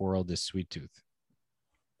post-apocalyptic world is Sweet Tooth?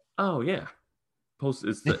 Oh yeah,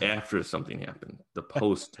 it's the after something happened, the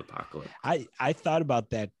post-apocalypse. I thought about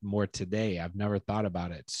that more today. I've never thought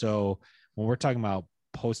about it. So when we're talking about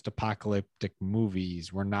post-apocalyptic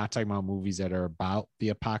movies, we're not talking about movies that are about the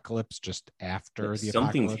apocalypse, just after the apocalypse.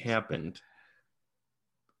 Something's happened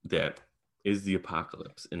that is the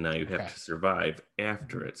apocalypse, and now you have to survive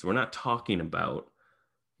after it. So we're not talking about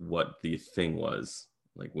what the thing was.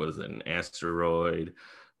 Like, was it an asteroid?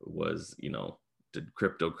 Did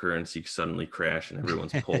cryptocurrency suddenly crash and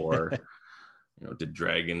everyone's poor? Did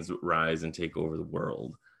dragons rise and take over the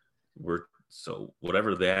world? So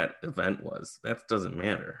whatever that event was, that doesn't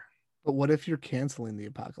matter. But what if you're canceling the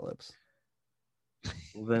apocalypse?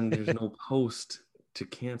 Well, then there's no post to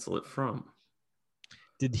cancel it from.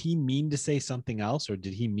 Did he mean to say something else, or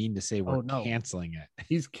did he mean to say we're canceling it?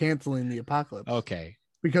 He's canceling the apocalypse. Okay.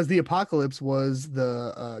 Because the apocalypse was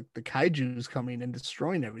the kaiju's coming and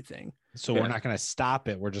destroying everything. So Yeah. we're not going to stop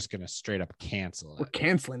it. We're just going to straight up cancel We're it.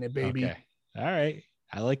 canceling it, baby. Okay. All right.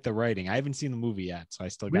 I like the writing. I haven't seen the movie yet, so I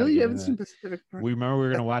still got Really, to you get haven't into seen it. Pacific Rim? We remember we were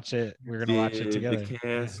going to watch it. We were going to watch it Did together. The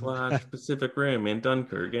cast watch Pacific Rim and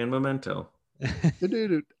Dunkirk and Memento.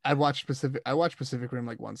 Dude, I watch Pacific Rim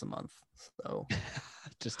like once a month. So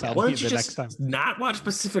Just tell Why me don't you the next just time. not watch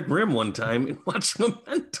Pacific Rim one time and watch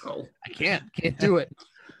Memento? I can't do it.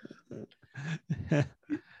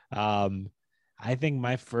 I think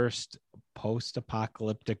my first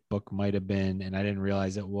post-apocalyptic book might have been, and I didn't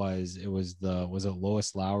realize was it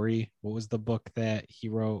Lois Lowry? What was the book that he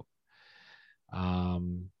wrote?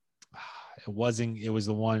 It was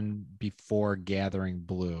the one before Gathering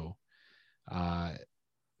Blue.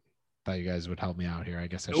 Thought you guys would help me out here. I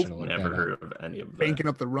guess I should have looked Never that heard up. of any of that. Banking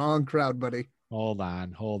up the wrong crowd, buddy. Hold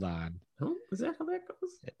on. Oh, is that how that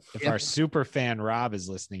goes? If Yep. our super fan Rob is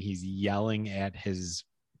listening, he's yelling at his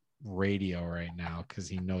radio right now because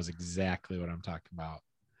he knows exactly what I'm talking about.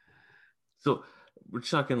 So we're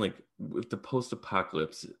talking like with the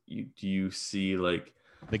post-apocalypse. Do you see like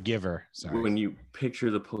The Giver. Sorry. when you picture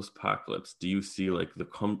the post-apocalypse? Do you see like the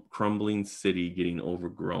crumbling city getting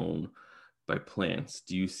overgrown by plants?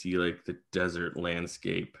 Do you see like the desert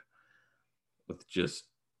landscape with just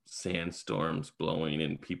sandstorms blowing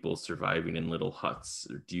and people surviving in little huts?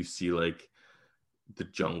 Or do you see like the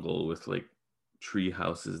jungle with like tree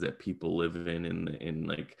houses that people live in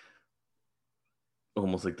like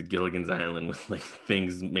almost like the Gilligan's Island with like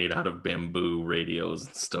things made out of bamboo radios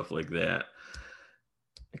and stuff like that?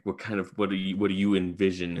 Like what do you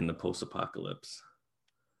envision in the post-apocalypse?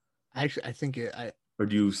 Actually, I think Or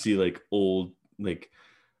do you see like old, like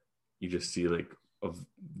you just see like a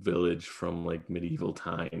village from like medieval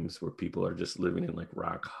times where people are just living in like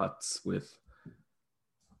rock huts with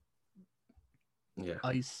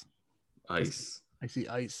ice. ice. I see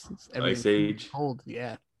ice. Ice Age. Cold,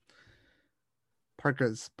 yeah.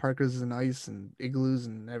 Parkas and ice and igloos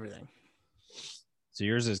and everything. So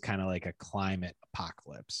yours is kind of like a climate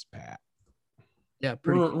apocalypse, Pat. Yeah,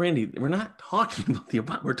 pretty. Well, Randy, we're not talking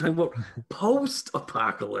about we're talking about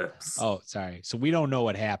post-apocalypse. Oh, sorry. So we don't know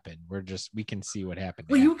what happened. We can see what happened.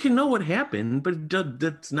 Well, you can know what happened, but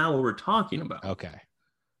that's not what we're talking about. Okay.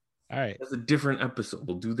 All right. That's a different episode.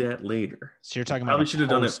 We'll do that later. So you're talking about Probably should have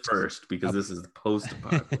done it post- first because this is the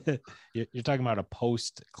post-apocalypse. You're talking about a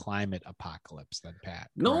post-climate apocalypse, then, Pat.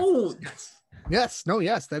 No, Yes. No.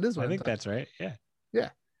 Yes. That is what I think that's right. Yeah. Yeah.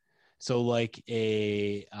 So like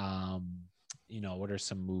a what are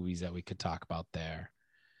some movies that we could talk about there?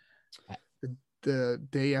 the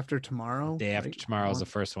Day After Tomorrow. Day After right? Tomorrow is the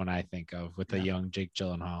first one I think of with the Yeah. young Jake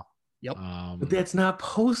Gyllenhaal. Yep. but that's not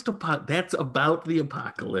post-apocalypse. That's about the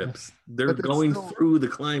apocalypse. They're But it's going still- through the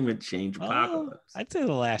climate change Oh, apocalypse. I'd say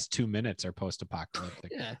the last 2 minutes are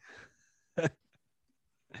post-apocalyptic. Yeah.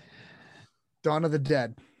 Dawn of the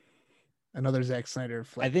Dead. Another Zack Snyder I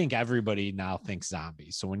flick. think everybody now thinks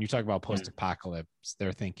zombies. So when you talk about post-apocalypse,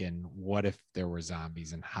 they're thinking, what if there were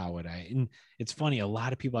zombies and how would I? And it's funny, a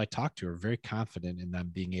lot of people I talk to are very confident in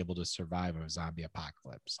them being able to survive a zombie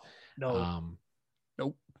apocalypse. No.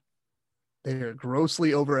 Nope. They're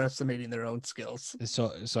grossly overestimating their own skills.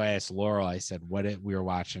 So I asked Laurel, I said, what if we were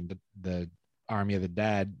watching the Army of the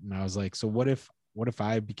Dead? And I was like, so what if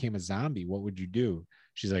I became a zombie? What would you do?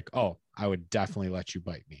 She's like, oh, I would definitely let you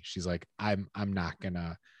bite me. She's like, I'm not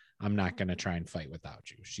gonna try and fight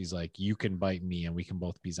without you. She's like, you can bite me and we can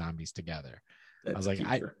both be zombies together. That's I was like,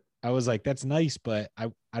 cheaper. I was like, that's nice, but I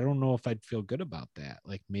don't know if I'd feel good about that.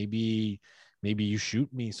 Like maybe you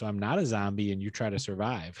shoot me so I'm not a zombie and you try to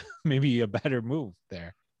survive. Maybe a better move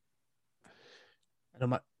there. I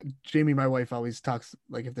know Jamie, my wife, always talks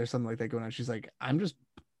like if there's something like that going on, she's like, I'm just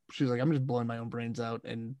blowing my own brains out,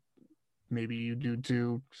 and maybe you do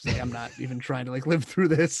too. She's like, I'm not even trying to like live through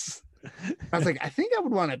this. I was like, I think I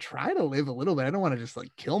would want to try to live a little bit. I don't want to just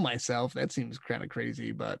like kill myself. That seems kind of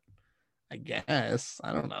crazy, but I guess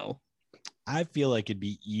I don't know. I feel like it'd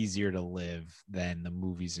be easier to live than the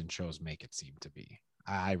movies and shows make it seem to be.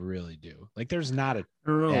 I really do. Like there's not I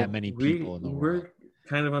don't know. that many people in the world. We're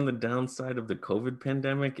kind of on the downside of the COVID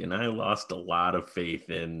pandemic, and I lost a lot of faith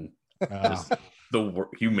in just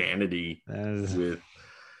humanity with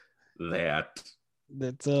that.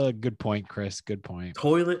 That's a good point, Chris. Good point.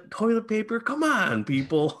 Toilet paper. Come on,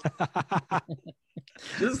 people.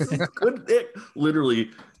 This is good. It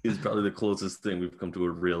literally is probably the closest thing we've come to a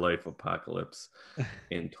real life apocalypse,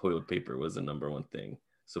 and toilet paper was the number one thing.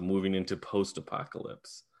 So moving into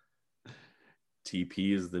post-apocalypse,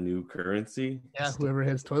 TP is the new currency. Yeah, whoever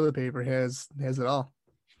has toilet paper has it all.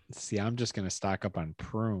 See, I'm just gonna stock up on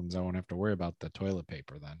prunes. I won't have to worry about the toilet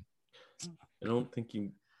paper then. I don't think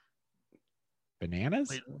you. Bananas?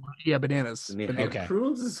 Wait, yeah, bananas. Yeah, Bananas. Okay.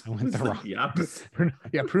 Prunes is I went the like wrong- the opposite.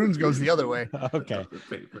 Yeah, prunes goes the other way. Okay. Toilet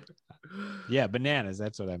paper. Yeah, bananas.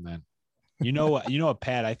 That's what I meant. You know what,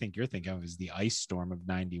 Pat, I think you're thinking of is the ice storm of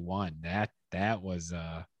 91. That was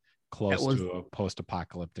close was- to a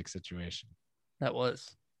post-apocalyptic situation. That was.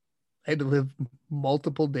 I had to live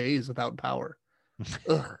multiple days without power.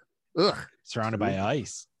 Ugh. Ugh. Surrounded by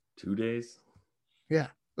ice. 2 days.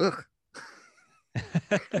 Ugh.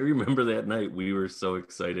 I remember that night we were so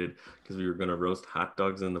excited because we were going to roast hot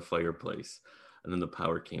dogs in the fireplace. And then the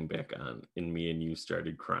power came back on, and me and you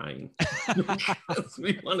started crying. Because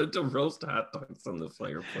we wanted to roast hot dogs on the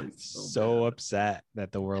fireplace. So upset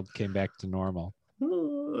that the world came back to normal.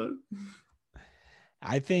 bad.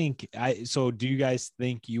 So do you guys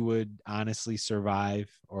think you would honestly survive,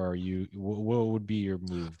 or what would be your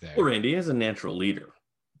move there? Well, Randy, as a natural leader,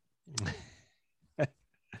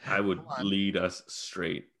 I would Come on. lead us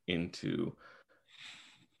straight into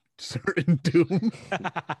Certain doom.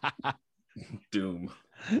 doom.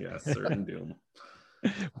 Yeah, certain doom.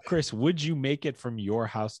 Chris, would you make it from your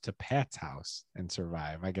house to Pat's house and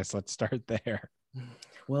survive? I guess let's start there.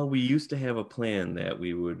 Well, we used to have a plan that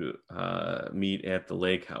we would meet at the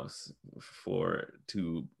lake house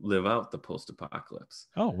to live out the post-apocalypse.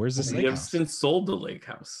 Oh, where's this We lake have house? since sold the lake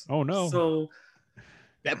house. Oh no, So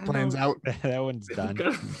That plan's out. that one's we've done.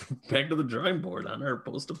 got back to the drawing board on our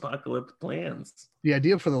post-apocalypse plans. The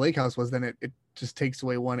idea for the lake house was then it just takes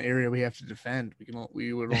away one area we have to defend.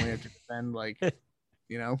 We would only have to defend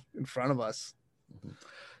in front of us.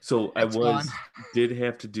 So That's did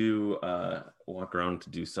have to do walk around to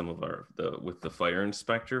do some of with the fire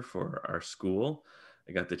inspector for our school.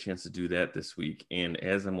 I got the chance to do that this week, and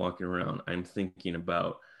as I'm walking around, I'm thinking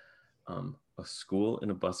about a school in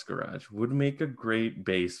a bus garage would make a great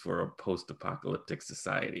base for a post-apocalyptic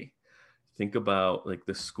society. Think about like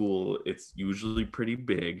the school; it's usually pretty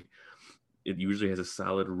big. It usually has a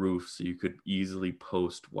solid roof, so you could easily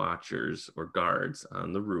post watchers or guards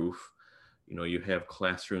on the roof. You know, you have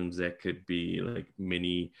classrooms that could be like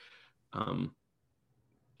mini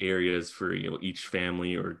areas for, each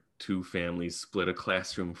family or two families, split a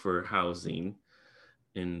classroom for housing.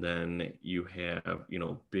 And then you have,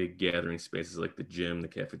 big gathering spaces like the gym, the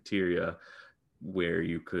cafeteria, where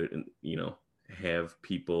you could, have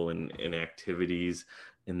people and activities.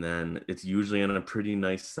 And then it's usually on a pretty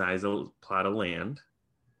nice size plot of land.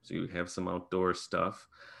 So you have some outdoor stuff.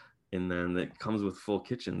 And then it comes with full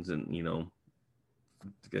kitchens, and,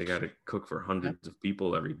 they got to cook for hundreds of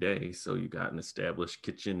people every day. So you got an established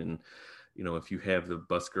kitchen. And, if you have the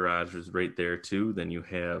bus garages right there too, then you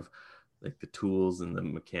have like the tools and the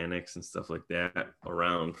mechanics and stuff like that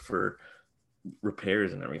around for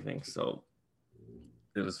repairs and everything. So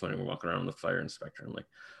it was funny. We're walking around with the fire inspector. I'm like,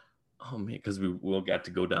 oh man, because we all got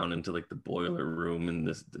to go down into like the boiler room and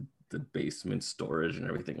the basement storage and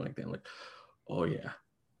everything like that. I'm like, oh yeah,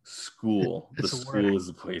 school. The It's a school word. is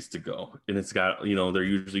the place to go. And it's got, they're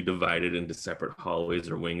usually divided into separate hallways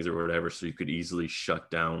or wings or whatever. So you could easily shut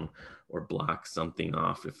down or block something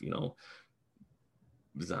off if,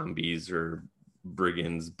 zombies or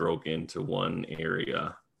brigands broke into one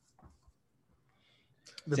area.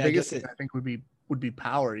 The See, I biggest guess thing I think would be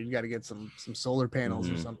power. You got to get some solar panels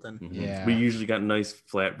or Mhm. something. Mhm. Yeah. We usually got nice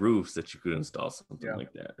flat roofs that you could install something Yeah.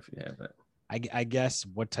 like that if you have that. I guess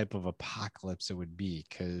what type of apocalypse it would be,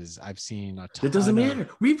 because I've seen a ton It doesn't of- matter.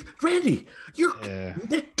 Randy, Yeah.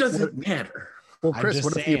 that doesn't matter. Well, I'm Chris, just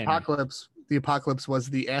what if saying. the apocalypse was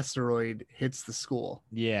the asteroid hits the school?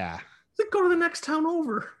 Yeah. Then go to the next town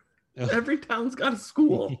over. Every town's got a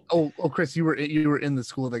school. Oh, Chris, you were in the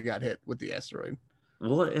school that got hit with the asteroid.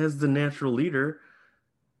 Well, as the natural leader,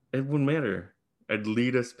 it wouldn't matter. I'd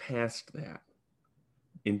lead us past that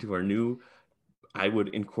into our new. I would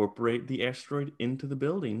incorporate the asteroid into the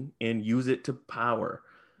building and use it to power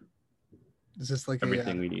Is this like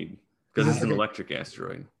everything a we need, because it's an Okay. electric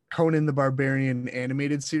asteroid. Conan the Barbarian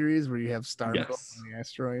animated series where you have Star Yes. on the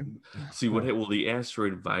asteroid? See the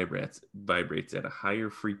asteroid vibrates at a higher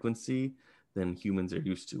frequency than humans are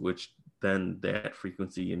used to, which then that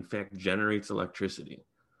frequency in fact generates electricity.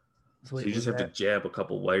 So, So you just have to jab a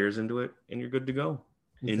couple wires into it and you're good to go.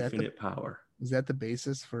 is that Infinite power. is that the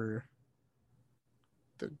basis for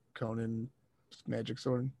the Conan magic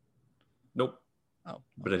sword? Nope. Oh,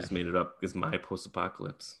 But I okay. just made it up because my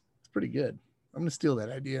post-apocalypse. It's pretty good. I'm gonna steal that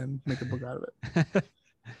idea and make a book out of it.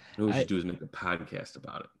 What we I- should do is make a podcast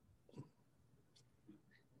about it.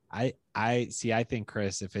 I see. I think,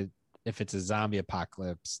 Chris, if it's a zombie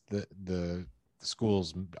apocalypse, the the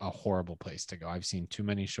school's a horrible place to go. I've seen too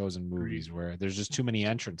many shows and movies where there's just too many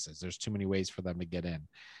entrances. There's too many ways for them to get in,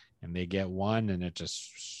 and they get one and it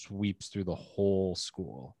just sweeps through the whole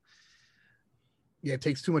school. Yeah, it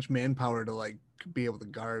takes too much manpower to like be able to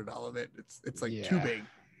guard all of it. It's like too big.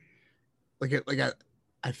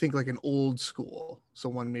 I think like an old school, so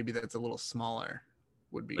one maybe that's a little smaller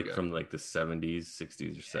would be Like good. from like the 70s,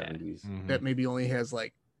 60s, or 70s. Mhm. That maybe only has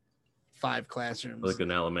like 5 classrooms. Like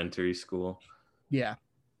an elementary school. Yeah,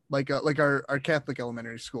 like our Catholic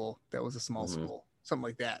elementary school that was a small Mhm. school, something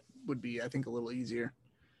like that would be, I think, a little easier.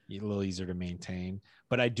 A little easier to maintain.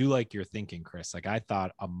 But I do like your thinking, Chris. Like I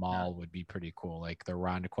thought a mall would be pretty cool. Like the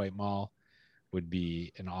Rondequoit Mall would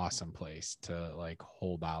be an awesome place to like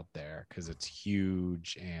hold out there because it's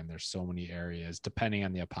huge and there's so many areas, depending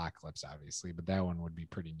on the apocalypse, obviously. But that one would be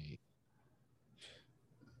pretty neat.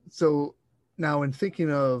 So now, in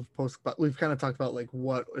thinking of we've kind of talked about like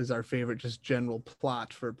what is our favorite just general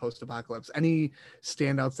plot for post-apocalypse. Any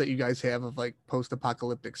standouts that you guys have of like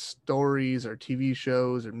post-apocalyptic stories or TV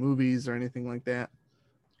shows or movies or anything like that?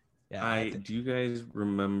 Yeah, Do you guys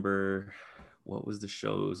remember what was the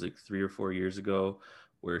show? It was like 3 or 4 years ago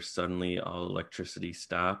where suddenly all electricity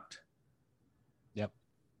stopped. Yep.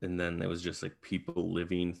 And then there was just like people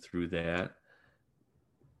living through that.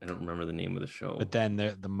 I don't remember the name of the show. But then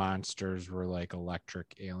the monsters were like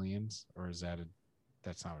electric aliens, or is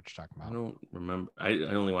that's not what you're talking I about? don't remember. I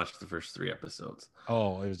only watched the first 3 episodes.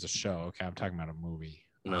 Oh, it was a show. Okay, I'm talking about a movie.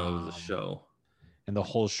 No, it was a show. And the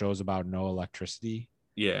whole show's about no electricity.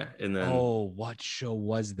 Yeah, and then What show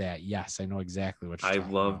was that? Yes, I know exactly what you're I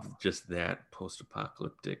talking loved about. just that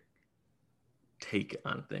post-apocalyptic take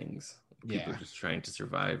on things. People Yeah. just trying to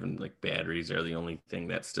survive, and like batteries are the only thing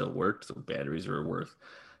that still worked. So batteries were worth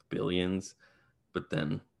billions, but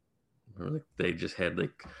then they just had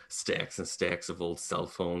like stacks and stacks of old cell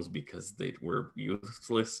phones because they were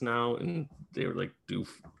useless now, and they were like a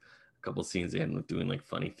couple scenes they had doing like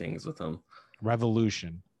funny things with them.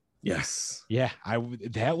 Revolution. Yes. Yeah,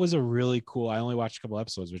 that was a really cool. I only watched a couple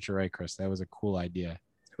episodes, but you're right, Chris. That was a cool idea.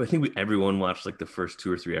 I think everyone watched like the first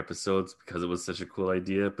 2 or 3 episodes because it was such a cool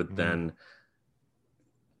idea, but then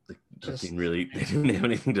like, they didn't have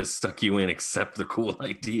anything to suck you in except the cool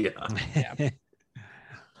idea.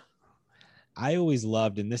 I always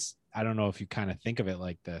loved, and this, I don't know if you kind of think of it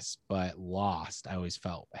like this, but Lost, I always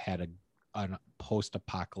felt had a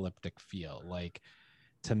post-apocalyptic feel. Like,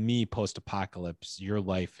 to me, post-apocalypse, your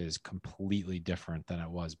life is completely different than it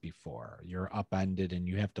was before. You're upended and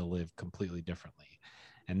you have to live completely differently.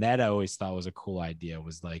 And that I always thought was a cool idea,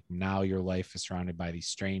 was like, now your life is surrounded by these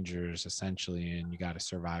strangers essentially, and you got to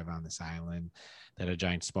survive on this island that a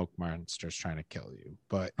giant smoke monster is trying to kill you.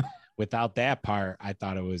 But without that part, I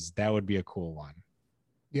thought that would be a cool one.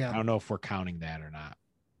 Yeah. I don't know if we're counting that or not.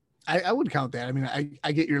 I would count that. I mean,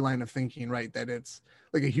 I get your line of thinking, right? That it's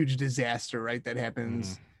like a huge disaster, right? That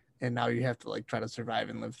happens. And now you have to like try to survive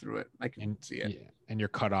and live through it. I can see it. Yeah, and you're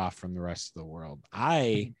cut off from the rest of the world.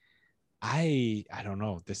 I don't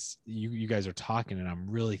know, this, you guys are talking and I'm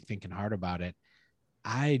really thinking hard about it.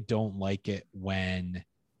 I don't like it when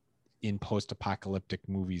in post-apocalyptic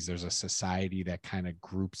movies there's a society that kind of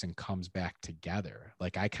groups and comes back together.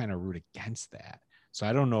 Like, I kind of root against that. So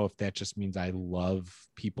I don't know if that just means I love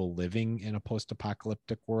people living in a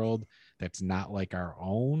post-apocalyptic world that's not like our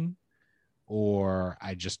own, or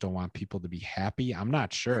I just don't want people to be happy. I'm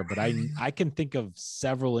not sure, but I can think of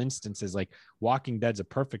several instances, like Walking Dead's a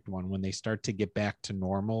perfect one, when they start to get back to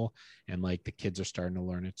normal and like the kids are starting to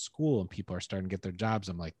learn at school and people are starting to get their jobs.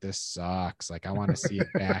 I'm like, this sucks. Like, I want to see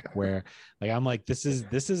it back where, like, I'm like, this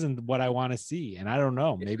isn't what I want to see. And I don't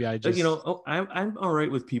know, maybe I just, I'm all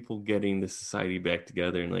right with people getting the society back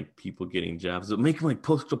together and like people getting jobs, but make them like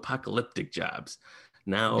post-apocalyptic jobs.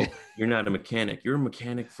 Now you're not a mechanic. You're a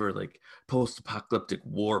mechanic for like post-apocalyptic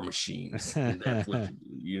war machines. And that's what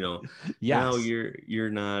yes. Now you're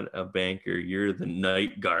not a banker. You're the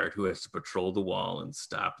night guard who has to patrol the wall and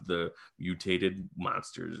stop the mutated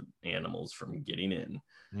monsters, animals from getting in.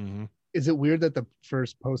 Mm-hmm. Is it weird that the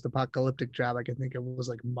first post-apocalyptic job I could think of was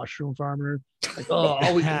like mushroom farmer? Like,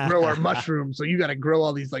 all we can grow are mushrooms, so you got to grow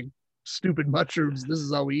all these like stupid mushrooms. This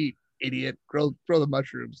is all we eat, idiot. Grow the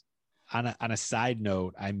mushrooms. On a side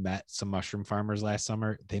note, I met some mushroom farmers last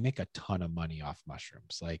summer. They make a ton of money off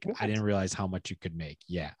mushrooms. Like, what? I didn't realize how much you could make.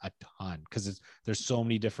 Yeah, a ton, because there's so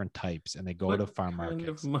many different types, and they go to farm What kind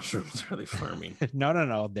markets. of mushrooms are they farming?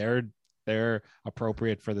 No. They're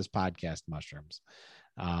appropriate for this podcast mushrooms.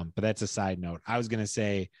 But that's a side note. I was going to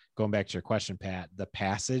say, going back to your question, Pat, The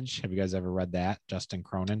Passage. Have you guys ever read that? Justin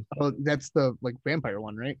Cronin. Oh, that's the like vampire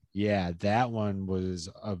one, right? Yeah, that one was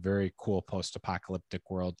a very cool post-apocalyptic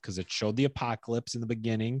world because it showed the apocalypse in the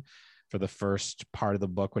beginning for the first part of the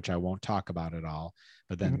book, which I won't talk about at all.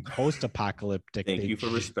 But then post-apocalyptic. Thank you for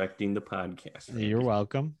respecting the podcast. You're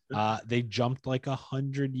welcome. They jumped like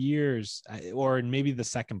 100 years, or maybe the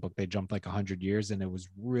second book they jumped like 100 years, and it was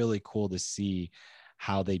really cool to see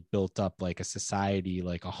how they built up like a society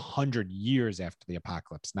like 100 years after the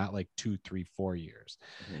apocalypse, not like 2, 3, 4 years.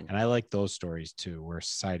 Mhm. And I like those stories too, where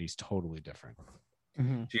society's totally different.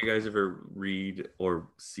 Mhm. Do you guys ever read or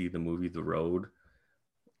see the movie The Road?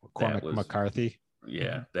 Cormac was- McCarthy.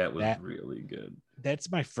 Yeah, that was That- really good. That's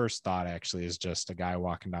my first thought, actually, is just a guy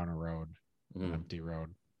walking down a road, an Mhm. empty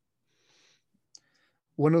road.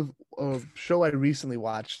 One of a show I recently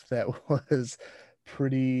watched that was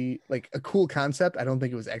pretty like a cool concept. I don't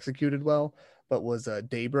think it was executed well, but was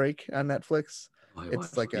Daybreak on Netflix. I It's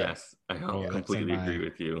watched- like a- yes, I Yeah, that's completely in my- agree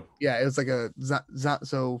with you. Yeah, it was like a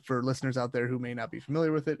so for listeners out there who may not be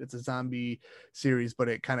familiar with it, it's a zombie series, but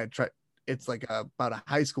it kind of it's like about a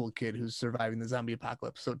high school kid who's surviving the zombie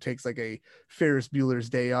apocalypse. So it takes like a Ferris Bueller's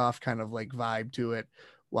Day Off kind of like vibe to it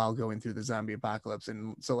while going through the zombie apocalypse.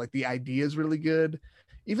 And so like the idea is really good.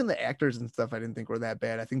 Even the actors and stuff I didn't think were that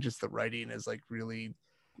bad. I think just the writing is like really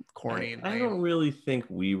corny and I lame. don't really think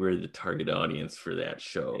we were the target audience for that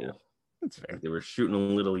show. Yeah. That's fair. They were shooting a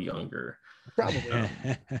little younger, Probably.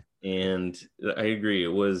 and I agree. It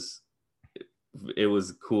was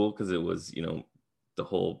cool because it was, the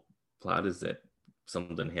whole plot is that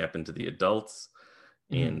something happened to the adults,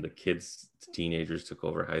 and the kids, teenagers, took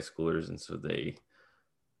over high schoolers, and so it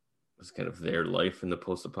was kind of their life in the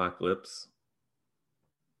post-apocalypse.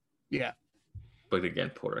 Yeah. But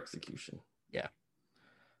again, poor execution.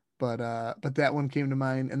 But that one came to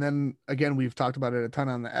mind. And then again, we've talked about it a ton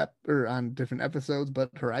on on different episodes,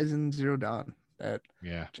 but Horizon Zero Dawn, that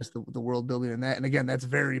Yeah. just the world building in that. And again, that's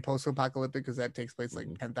very post-apocalyptic because that takes place like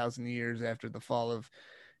Mhm. 10,000 years after the fall of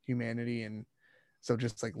humanity. And so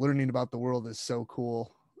just like learning about the world is so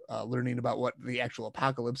cool. Learning about what the actual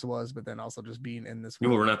apocalypse was, but then also just being in this No,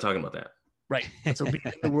 world. we're not talking about that. Right. So being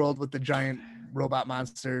in the world with the giant robot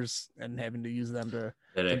monsters and having to use them to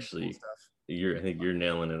That do cool actually, stuff. I think you're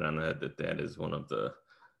nailing it on the head. That is one of the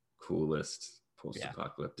coolest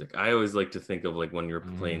post-apocalyptic. I always like to think of like when you're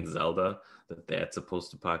playing Zelda, that's a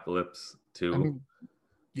post-apocalypse too. I mean,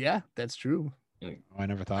 yeah, that's true. I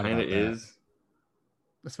never thought Kind about of that. is.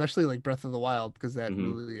 Especially like Breath of the Wild, because that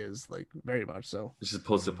Mhm. really is like very much so. It's just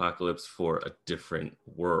post-apocalypse for a different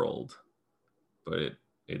world, but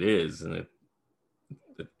it is, and it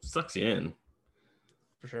sucks you in.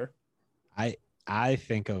 For sure. I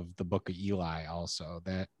think of the Book of Eli also.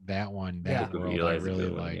 That one, Yeah. that Book of world I Eli is a really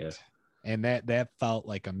good one, liked. yeah. And that felt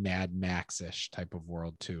like a Mad Max-ish type of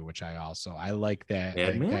world too, which I like that. I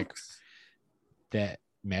Mad think Max. that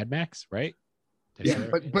Mad Max, right? Did I Yeah, say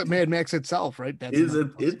it right? but Mad Max itself, right? That's It's another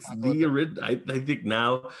the post-apocalyptic. original. I think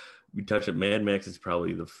now we touch it. Mad Max is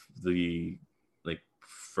probably the like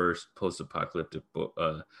first post-apocalyptic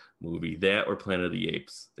movie. That or Planet of the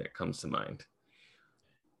Apes that comes to mind.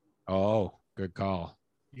 Oh, good call.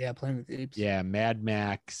 Yeah, Planet of the Apes. Yeah, Mad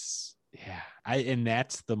Max. Yeah, and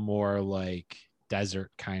that's the more like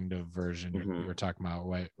desert kind of version you Mhm. were talking about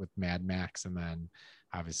with Mad Max, and then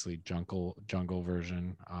obviously jungle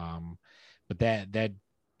version. But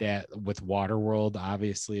that with Waterworld,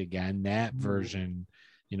 obviously, again, that version,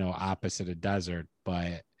 opposite a desert,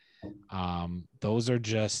 but those are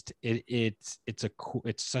just it's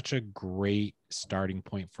such a great starting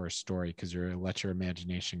point for a story because you let your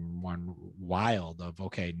imagination run wild of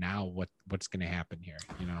okay, now what's going to happen here,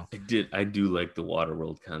 I do like the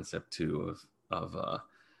Waterworld concept too of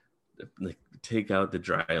like take out the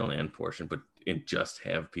dry land portion, but just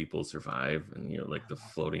have people survive, and like the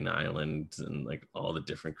floating islands and like all the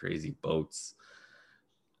different crazy boats.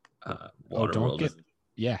 Waterworld is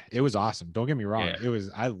yeah, it was awesome, don't get me wrong. Yeah.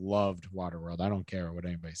 I loved Waterworld. I don't care what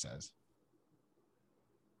anybody says.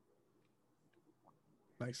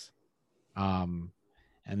 Nice. And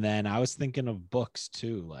then I was thinking of books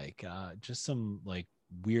too, like just some like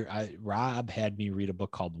weird. Rob had me read a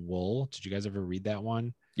book called Wool. Did you guys ever read that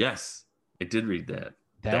one? Yes, I did read that.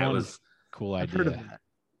 That one was was cool I've heard of idea. that.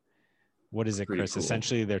 What is it, pretty Chris? cool.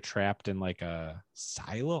 Essentially, they're trapped in like a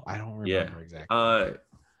silo. I don't remember yeah. exactly.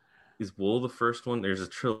 Is Wool the first one? There's a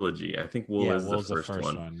trilogy. I think Wool is Wool's the first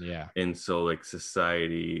one. Yeah. And so like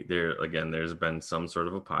society there's been some sort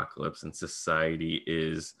of apocalypse, and society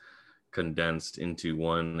is condensed into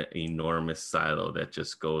one enormous silo that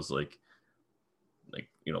just goes like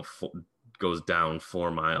goes down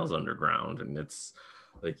 4 miles underground, and it's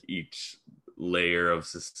like each layer of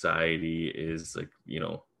society is like,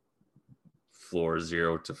 floor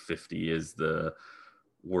 0 to 50 is the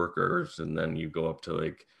workers, and then you go up to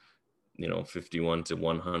like 51 to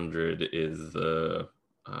 100 is the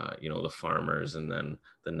the farmers, and then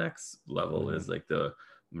the next level is like the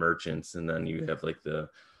merchants, and then you have like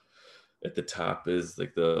at the top is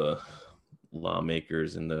like the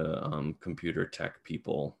lawmakers and the computer tech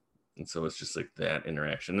people. And so it's just like that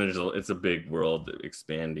interaction. It's a big world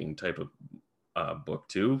expanding type of book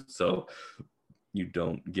too, so you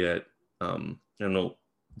don't get I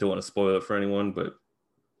don't want to spoil it for anyone, but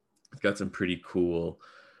it's got some pretty cool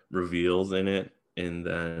reveals in it. And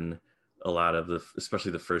then a lot of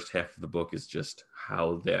especially the first half of the book is just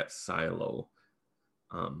how that silo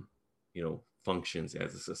functions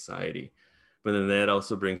as a society. But then that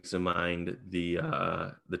also brings to mind the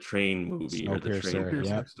train movie, or the train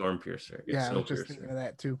yeah. Stormpiercer. Yeah, I was just thinking of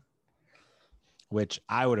that too. Which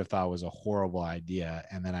I would have thought was a horrible idea.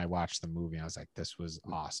 And then I watched the movie and I was like, this was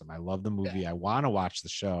awesome. I love the movie. I want to watch the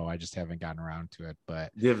show. I just haven't gotten around to it.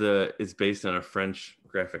 But it's based on a French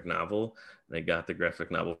graphic novel. And I got the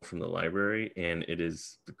graphic novel from the library, and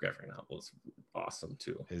the graphic novel is awesome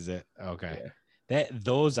too. Is it? Okay. Yeah.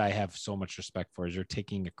 Those I have so much respect for, is you're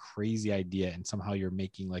taking a crazy idea and somehow you're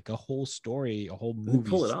making like a whole story, a whole movie. You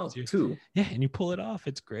pull it off too. Yeah, and you pull it off.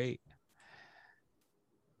 It's great.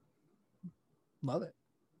 Love it.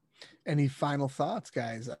 Any final thoughts,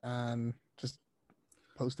 guys, on just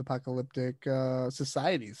post-apocalyptic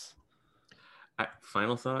societies?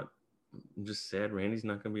 Final thought, I'm just sad Randy's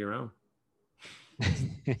not going to be around.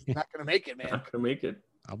 Not going to make it, man. Not going to make it.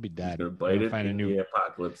 I'll be dead. He's going to bite it in the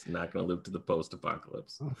apocalypse, not going to live to the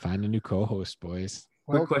post-apocalypse. I'll find a new co-host, boys.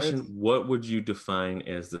 Quick question. What would you define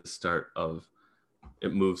as the start of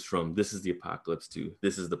it moves from this is the apocalypse to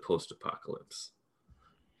this is the post-apocalypse?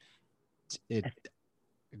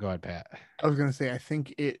 Go ahead, Pat. I was gonna say, I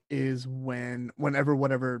think it is whenever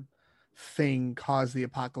whatever thing caused the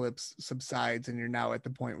apocalypse subsides, and you're now at the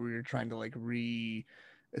point where you're trying to like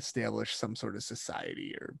re-establish some sort of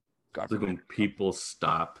society or government. Like when people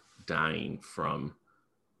stop dying from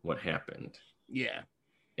what happened. Yeah.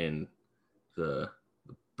 And the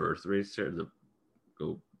birth rates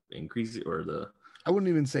go increasing, or I wouldn't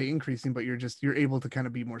even say increasing, but you're able to kind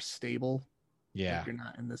of be more stable. Yeah. Like you're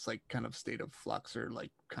not in this like kind of state of flux or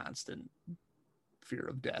like constant fear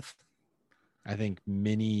of death. I think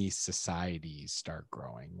mini societies start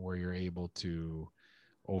growing where you're able to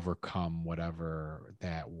overcome whatever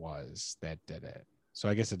that was that did it. So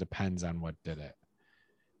I guess it depends on what did it.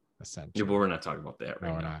 Essentially. Yeah, but we're not talking about that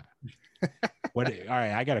right now. All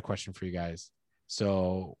right, I got a question for you guys.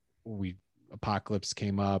 So apocalypse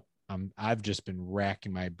came up. I've just been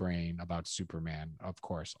racking my brain about Superman, of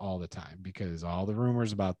course, all the time, because all the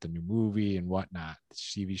rumors about the new movie and whatnot, the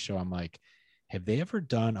TV show, I'm like, have they ever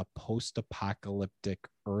done a post-apocalyptic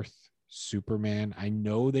Earth Superman? I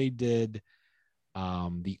know they did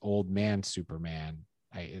the Old Man Superman,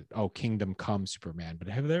 Kingdom Come Superman, but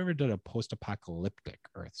have they ever done a post-apocalyptic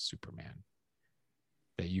Earth Superman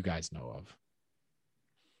that you guys know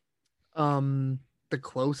of? The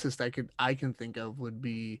closest I can think of would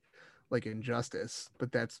be like Injustice,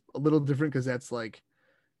 but that's a little different because that's like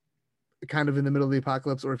kind of in the middle of the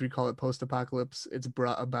apocalypse, or if you call it post-apocalypse, it's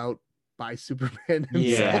brought about by Superman himself.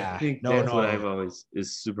 Yeah, I think that's what I've always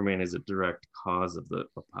is Superman is a direct cause of the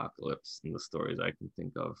apocalypse in the stories I can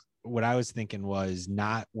think of. What I was thinking was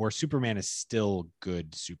not where Superman is still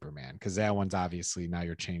good Superman, because that one's obviously now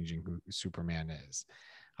you're changing who Superman is.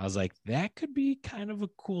 I was like, that could be kind of a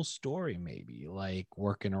cool story, maybe like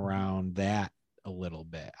working around that a little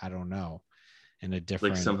bit. I don't know. In a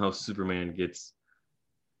different, like somehow Superman gets,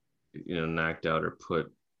 knocked out or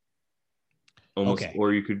put almost,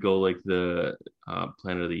 or you could go like the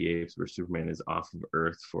Planet of the Apes, where Superman is off of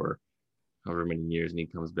Earth for however many years, and he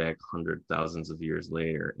comes back thousands of years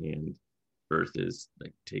later, and Earth is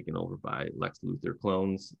like taken over by Lex Luthor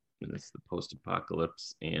clones, and it's the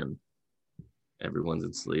post-apocalypse, and everyone's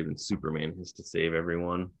enslaved, and Superman has to save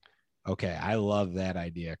everyone. Okay, I love that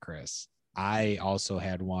idea, Chris. I also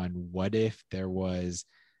had one. What if there was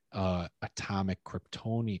atomic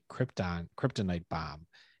kryptonite bomb,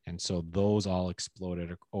 and so those all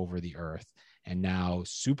exploded over the Earth, and now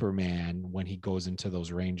Superman, when he goes into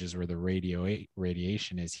those ranges where the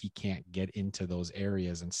radiation is, he can't get into those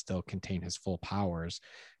areas and still contain his full powers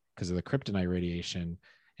because of the kryptonite radiation.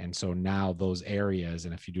 And so now those areas,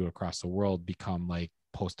 and if you do it across the world, become like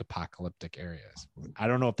post-apocalyptic areas. I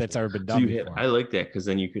don't know if that's ever been done before. I like that, because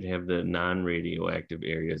then you could have the non-radioactive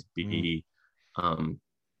areas be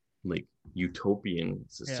like utopian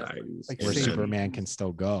societies. like Where Satan. Superman can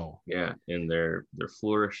still go. Yeah, and they're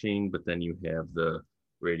flourishing, but then you have the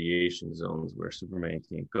radiation zones where Superman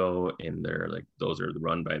can't go, and they're like those are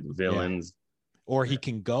run by the villains. Or he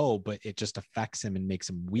can go, but it just affects him and makes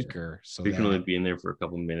him weaker. So You can that- only be in there for a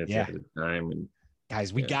couple minutes Yeah. at a time. And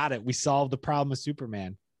guys, we got it. We solved the problem with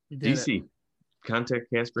Superman. You did it. DC, contact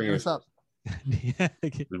Hit Casper. us up.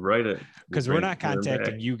 Write it Because We'll we're bring- not bring them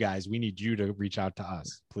contacting back. you guys. We need you to reach out to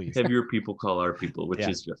us, please. Have your people call our people, which Yeah.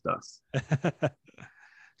 is just us.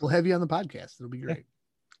 We'll have you on the podcast. It'll be great.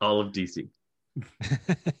 All of DC.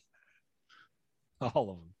 All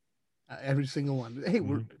of them. Every single one. Hey,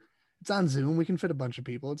 it's on Zoom. We can fit a bunch of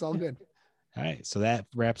people. It's all good. All right. So that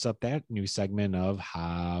wraps up that new segment of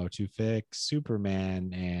how to fix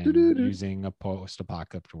Superman and Doo-doo-doo. using a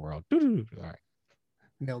post-apocalyptic world. Doo-doo-doo. All right.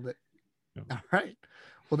 Nailed it. Yep. All right.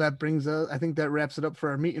 Well, that brings us, I think that wraps it up for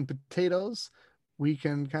our meat and potatoes. We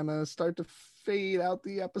can kind of start to fade out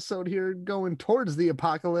the episode here, going towards the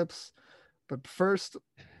apocalypse. But first,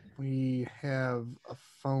 we have a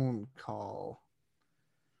phone call.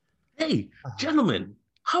 Hey, gentlemen,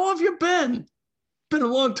 how have you been? Been a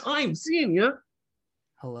long time seeing you.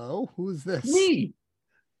 Hello? Who is this? Me,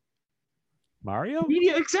 Mario?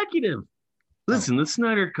 media executive. Listen, the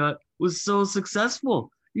Snyder Cut was so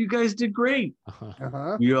successful. You guys did great. Uh-huh.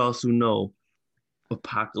 Uh-huh. You also know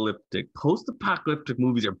post-apocalyptic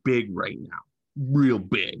movies are big right now. Real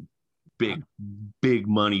big. Big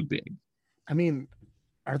money, big I mean,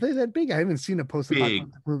 are they that big? I haven't seen a post-apocalyptic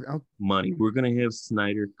movie. Oh, money. We're going to have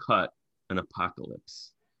Snyder cut an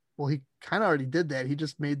apocalypse. well, he kind of already did that. He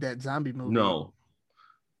just made that zombie movie. No.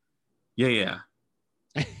 Yeah.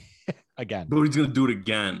 Again. But he's going to do it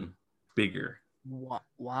again. Bigger.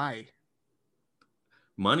 Why?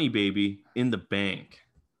 Money, baby, in the bank.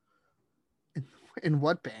 In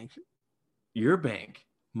what bank? Your bank,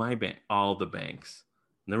 my bank, all the banks.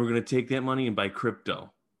 And then we're going to take that money and buy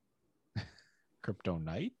crypto. Crypto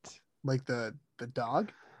Knight? Like the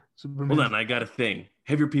dog? Superman. Hold on, I got a thing.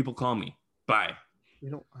 Have your people call me. Bye. We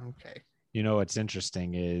don't. Okay. You know what's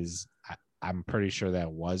interesting is I'm pretty sure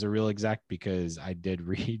that was a real exec because I did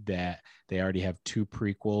read that they already have 2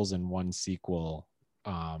 prequels and 1 sequel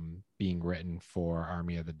being written for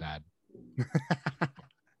Army of the Dead.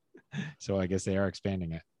 So I guess they are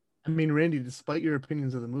expanding it. I mean, Randy, despite your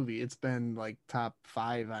opinions of the movie, it's been like top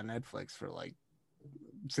 5 on Netflix for like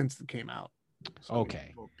since it came out. So,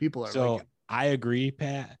 Okay. people are So liking it. I agree,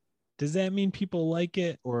 Pat. Does that mean people like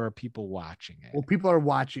it or are people watching it? Well, people are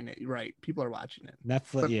watching it, right? People are watching it.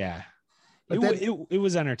 Netflix, but- yeah. but It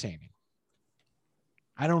was entertaining.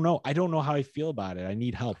 I don't know. I don't know how I feel about it. I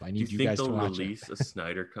need help. I Do need you you think guys to they'll watch release a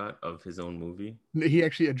Snyder cut of his own movie? He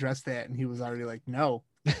actually addressed that, and he was already like, "No,"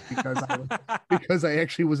 it. because I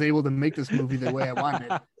actually was able to make this movie the way I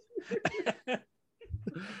wanted.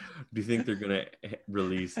 Do you think they're going to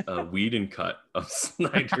release a Whedon cut of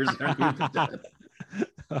Snyder's Army of the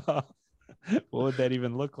Dead? What would that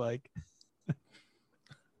even look like?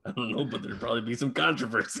 I don't know, but there'd probably be some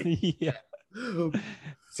controversy. Yeah. I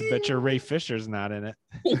bet your Ray Fisher's not in it.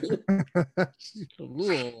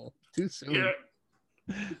 Ooh, too soon. Yeah.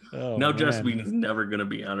 Oh, Now Joss man. Whedon's never going to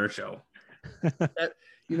be on our show.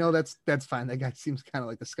 You know, that's fine. That guy seems kind of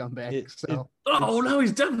like a scumbag. So Oh, no,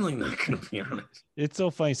 he's definitely not going to be on it. It's so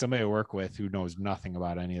funny. Somebody I work with who knows nothing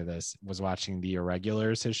about any of this was watching The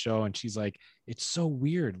Irregulars, his show, and she's like, "It's so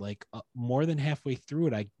weird. Like more than halfway through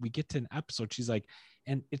it, we get to an episode. She's like,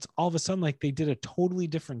 and it's all of a sudden like they did a totally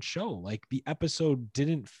different show. Like the episode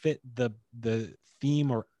didn't fit the theme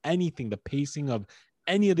or anything, the pacing of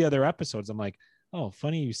any of the other episodes. I'm like, oh,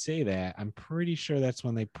 funny you say that. I'm pretty sure that's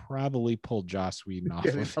when they probably pulled Joss Whedon off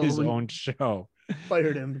Yeah, they of his probably- own show.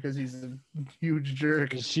 fired him because he's a huge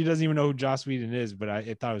jerk. She doesn't even know who Joss Whedon is, but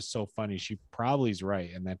I thought it was so funny. She probably is right,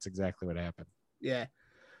 and that's exactly what happened. Yeah,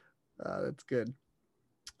 that's good.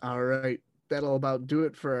 All right, that'll about do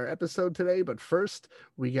it for our episode today. But first,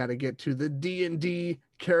 we got to get to the D&D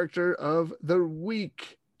character of the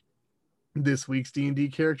week. This week's D&D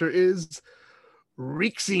character is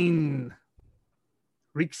Rixine.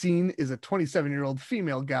 Rixine is a 27-year-old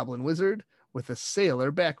female goblin wizard with a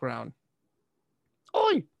sailor background.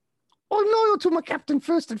 Oi! I'm loyal to my captain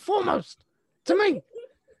first and foremost. To me,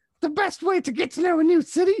 the best way to get to know a new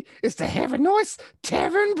city is to have a nice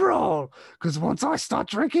tavern brawl. Because once I start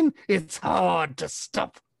drinking, it's hard to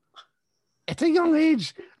stop. At a young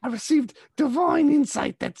age, I received divine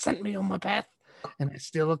insight that sent me on my path, and I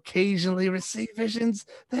still occasionally receive visions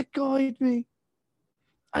that guide me.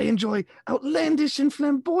 I enjoy outlandish and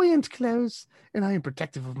flamboyant clothes, and I am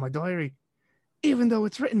protective of my diary, even though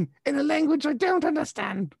it's written in a language I don't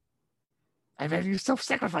understand. I value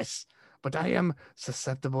self-sacrifice, but I am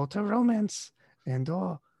susceptible to romance and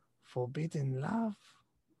forbidden love.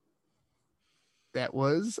 That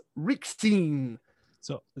was Rixine.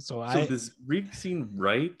 So So I does Reek seem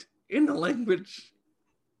right in the language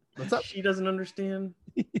What's up? she doesn't understand?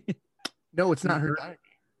 No, it's not her diary.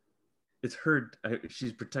 It's her.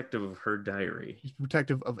 She's protective of her diary. She's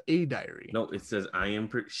protective of a diary. No, it says I am.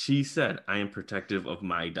 She said I am protective of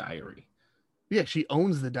my diary. Yeah, she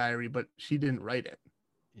owns the diary, but she didn't write it.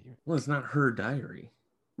 Well, it's not her diary.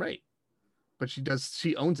 Right. But she does.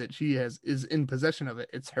 She owns it. She is in possession of it.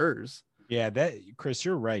 It's hers. Yeah, that Chris,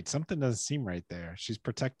 you're right. Something doesn't seem right there. She's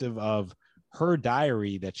protective of her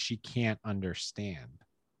diary that she can't understand.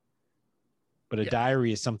 But a Yeah.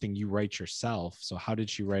 diary is something you write yourself. So how did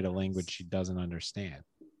she write a language she doesn't understand?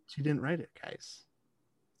 She didn't write it, guys.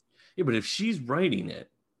 Yeah, but if she's writing it,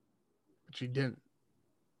 But she didn't.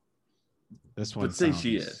 This one let's say sounds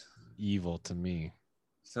she is. evil to me,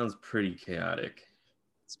 Sounds pretty chaotic.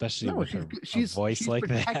 especially No, with her a voice like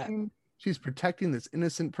that. She's protecting this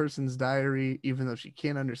innocent person's diary, even though she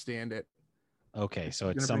can't understand it. Okay, so She's it's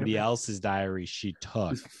gonna bring it somebody back. else's diary she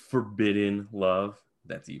took. This forbidden love.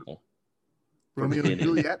 That's evil. Romeo and Forbidden.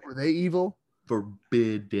 Juliet, were they evil?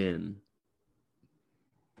 Forbidden.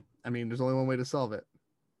 I mean, there's only one way to solve it.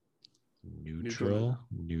 Neutral.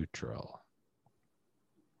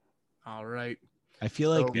 All right. I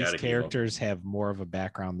feel like So- these Chaotic evil. characters have more of a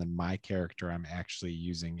background than my character I'm actually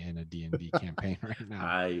using in a D&D campaign right now.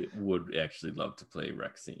 I would actually love to play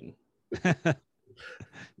Rexine. I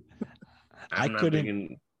I'm not couldn't-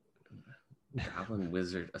 thinking Goblin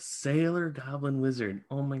Wizard, a sailor Goblin Wizard.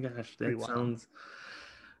 Oh my gosh, Pretty that wild.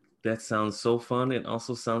 sounds so fun. It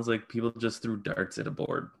also sounds like people just threw darts at a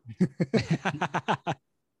board.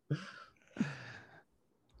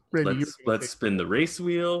 Randy, Let's spin the race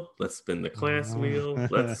wheel. Let's spin the class wheel.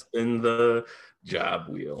 Let's spin the job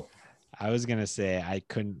wheel. I was gonna say I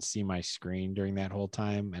couldn't see my screen during that whole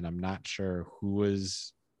time, and I'm not sure who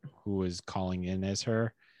was calling in as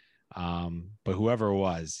her. But whoever it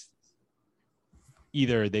was,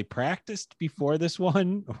 either they practiced before this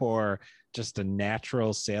one or just a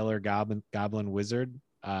natural sailor goblin wizard.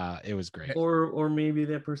 It was great. Or maybe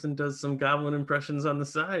that person does some goblin impressions on the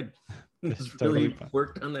side. That's It's totally really fine.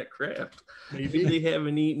 worked on that craft. Maybe. Maybe they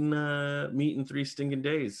haven't eaten meat in 3 stinking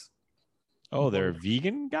days. Oh, they're a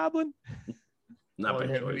vegan goblin? Not by I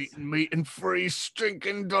haven't choice. eaten meat in 3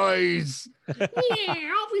 stinking days. Yeah,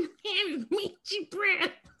 all we have is meaty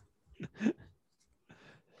bread.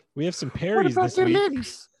 We have some Perry's this week.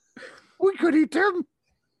 legs? We could eat them.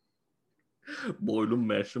 Boil them,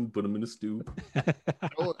 mash them, put them in a stew.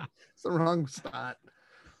 Oh, it's the wrong spot.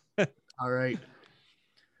 All right.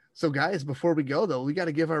 So, guys, before we go, though, we got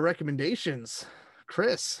to give our recommendations.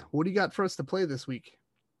 Chris, what do you got for us to play this week?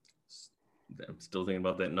 I'm still thinking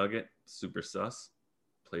about that nugget. Super sus.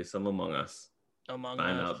 Play some Among Us. Find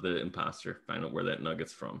out the imposter. Find out where that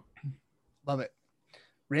nugget's from. Love it.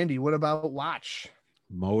 Randy, what about Watch?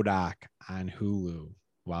 MODOK on Hulu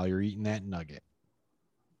while you're eating that nugget.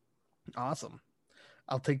 Awesome.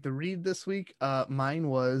 I'll take the read this week. Mine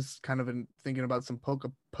was kind of thinking about some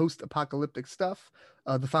post-apocalyptic stuff.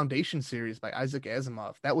 The Foundation series by Isaac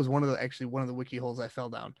Asimov. That was one of the wiki holes I fell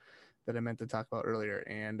down that I meant to talk about earlier,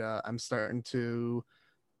 and I'm starting to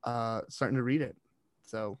read it.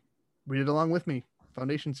 So read it along with me.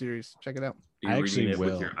 Foundation series, check it out. Are you I actually reading it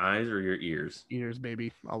will. with your eyes or your ears? Ears,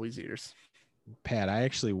 baby, always ears. Pat, I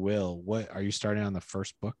actually will. What are you starting on the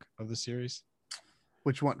first book of the series?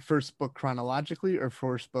 Which one? First book chronologically or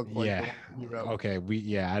first book? Like Yeah. the one you wrote? Okay.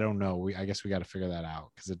 I don't know. I guess we got to figure that out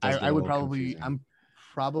because it does. get I a would little probably. confusing. I'm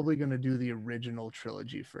probably going to do the original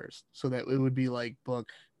trilogy first, so that it would be like book.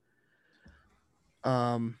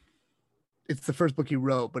 It's the first book he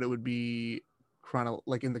wrote, but it would be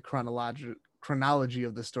in the chronology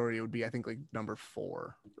of the story. It would be, I think, like number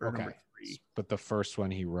 4 or Okay. number 3. But the first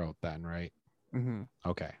one he wrote, then, right? Mm-hmm.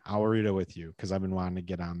 Okay, I'll read it with you because I've been wanting to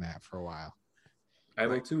get on that for a while. I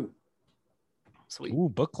will too. Sweet. Ooh,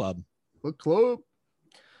 book club. Book club.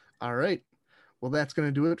 All right. Well, that's going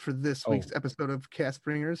to do it for this Oh. week's episode of Cast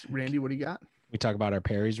Bringers. Randy, what do you got? We talk about our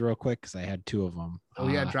Perrys real quick because I had 2 of them. Oh,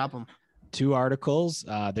 yeah, drop them. 2 articles.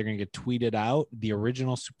 They're going to get tweeted out. The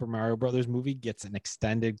original Super Mario Brothers movie gets an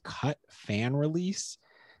extended cut fan release,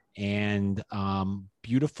 and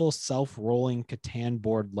beautiful self-rolling Catan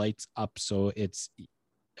board lights up. So it's,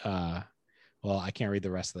 well, I can't read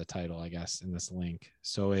the rest of the title, I guess, in this link.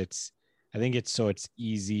 So it's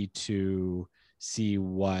easy to see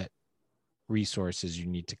what resources you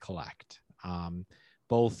need to collect.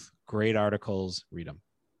 Both great articles. Read them.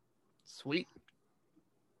 Sweet.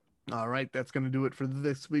 All right, that's going to do it for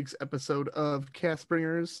this week's episode of Cast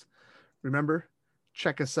Bringers. Remember,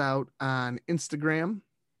 check us out on Instagram.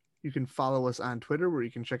 You can follow us on Twitter, where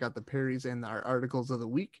you can check out the Perrys and our articles of the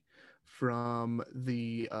week from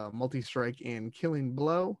the Multi-Strike and Killing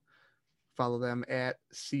Blow. Follow them at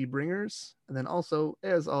Seabringers. And then also,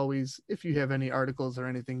 as always, if you have any articles or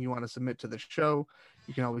anything you want to submit to the show,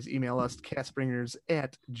 you can always email us,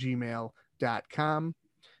 castbringers@gmail.com.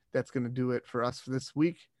 That's going to do it for us for this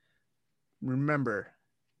week. Remember,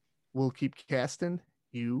 we'll keep casting.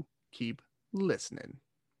 You keep listening.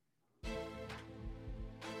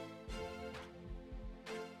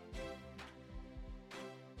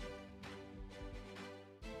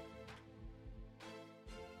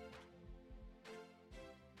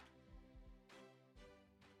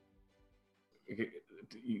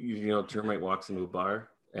 You know, Termite walks into a bar,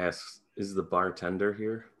 asks, "Is the bartender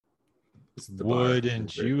here?" Is the Wouldn't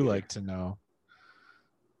bartender you here? like to know?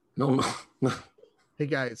 No. Hey,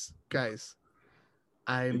 guys,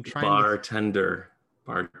 I'm trying Bartender.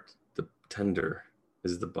 The tender.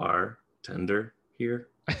 Is the bartender here?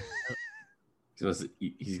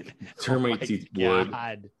 He's termites eat wood.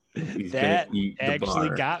 God. He's That gonna eat the actually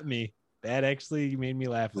bar. got me. That actually made me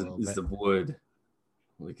laugh a little Is bit. the wood.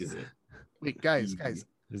 Like, is it? Wait, guys,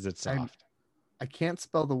 Is it I'm- soft? I can't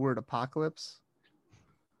spell the word apocalypse,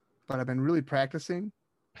 but I've been really practicing,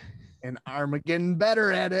 and I'm getting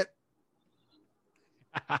better at it.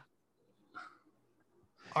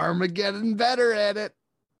 Armageddon better at it.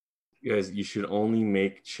 You guys, you should only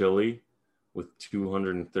make chili with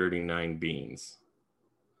 239 beans.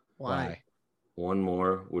 Why? One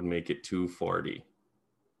more would make it 240.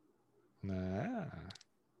 Ah.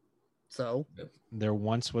 So, There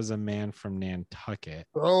once was a man from Nantucket.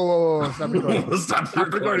 stop recording. Stop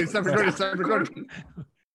Stop recording. Stop recording. Stop recording.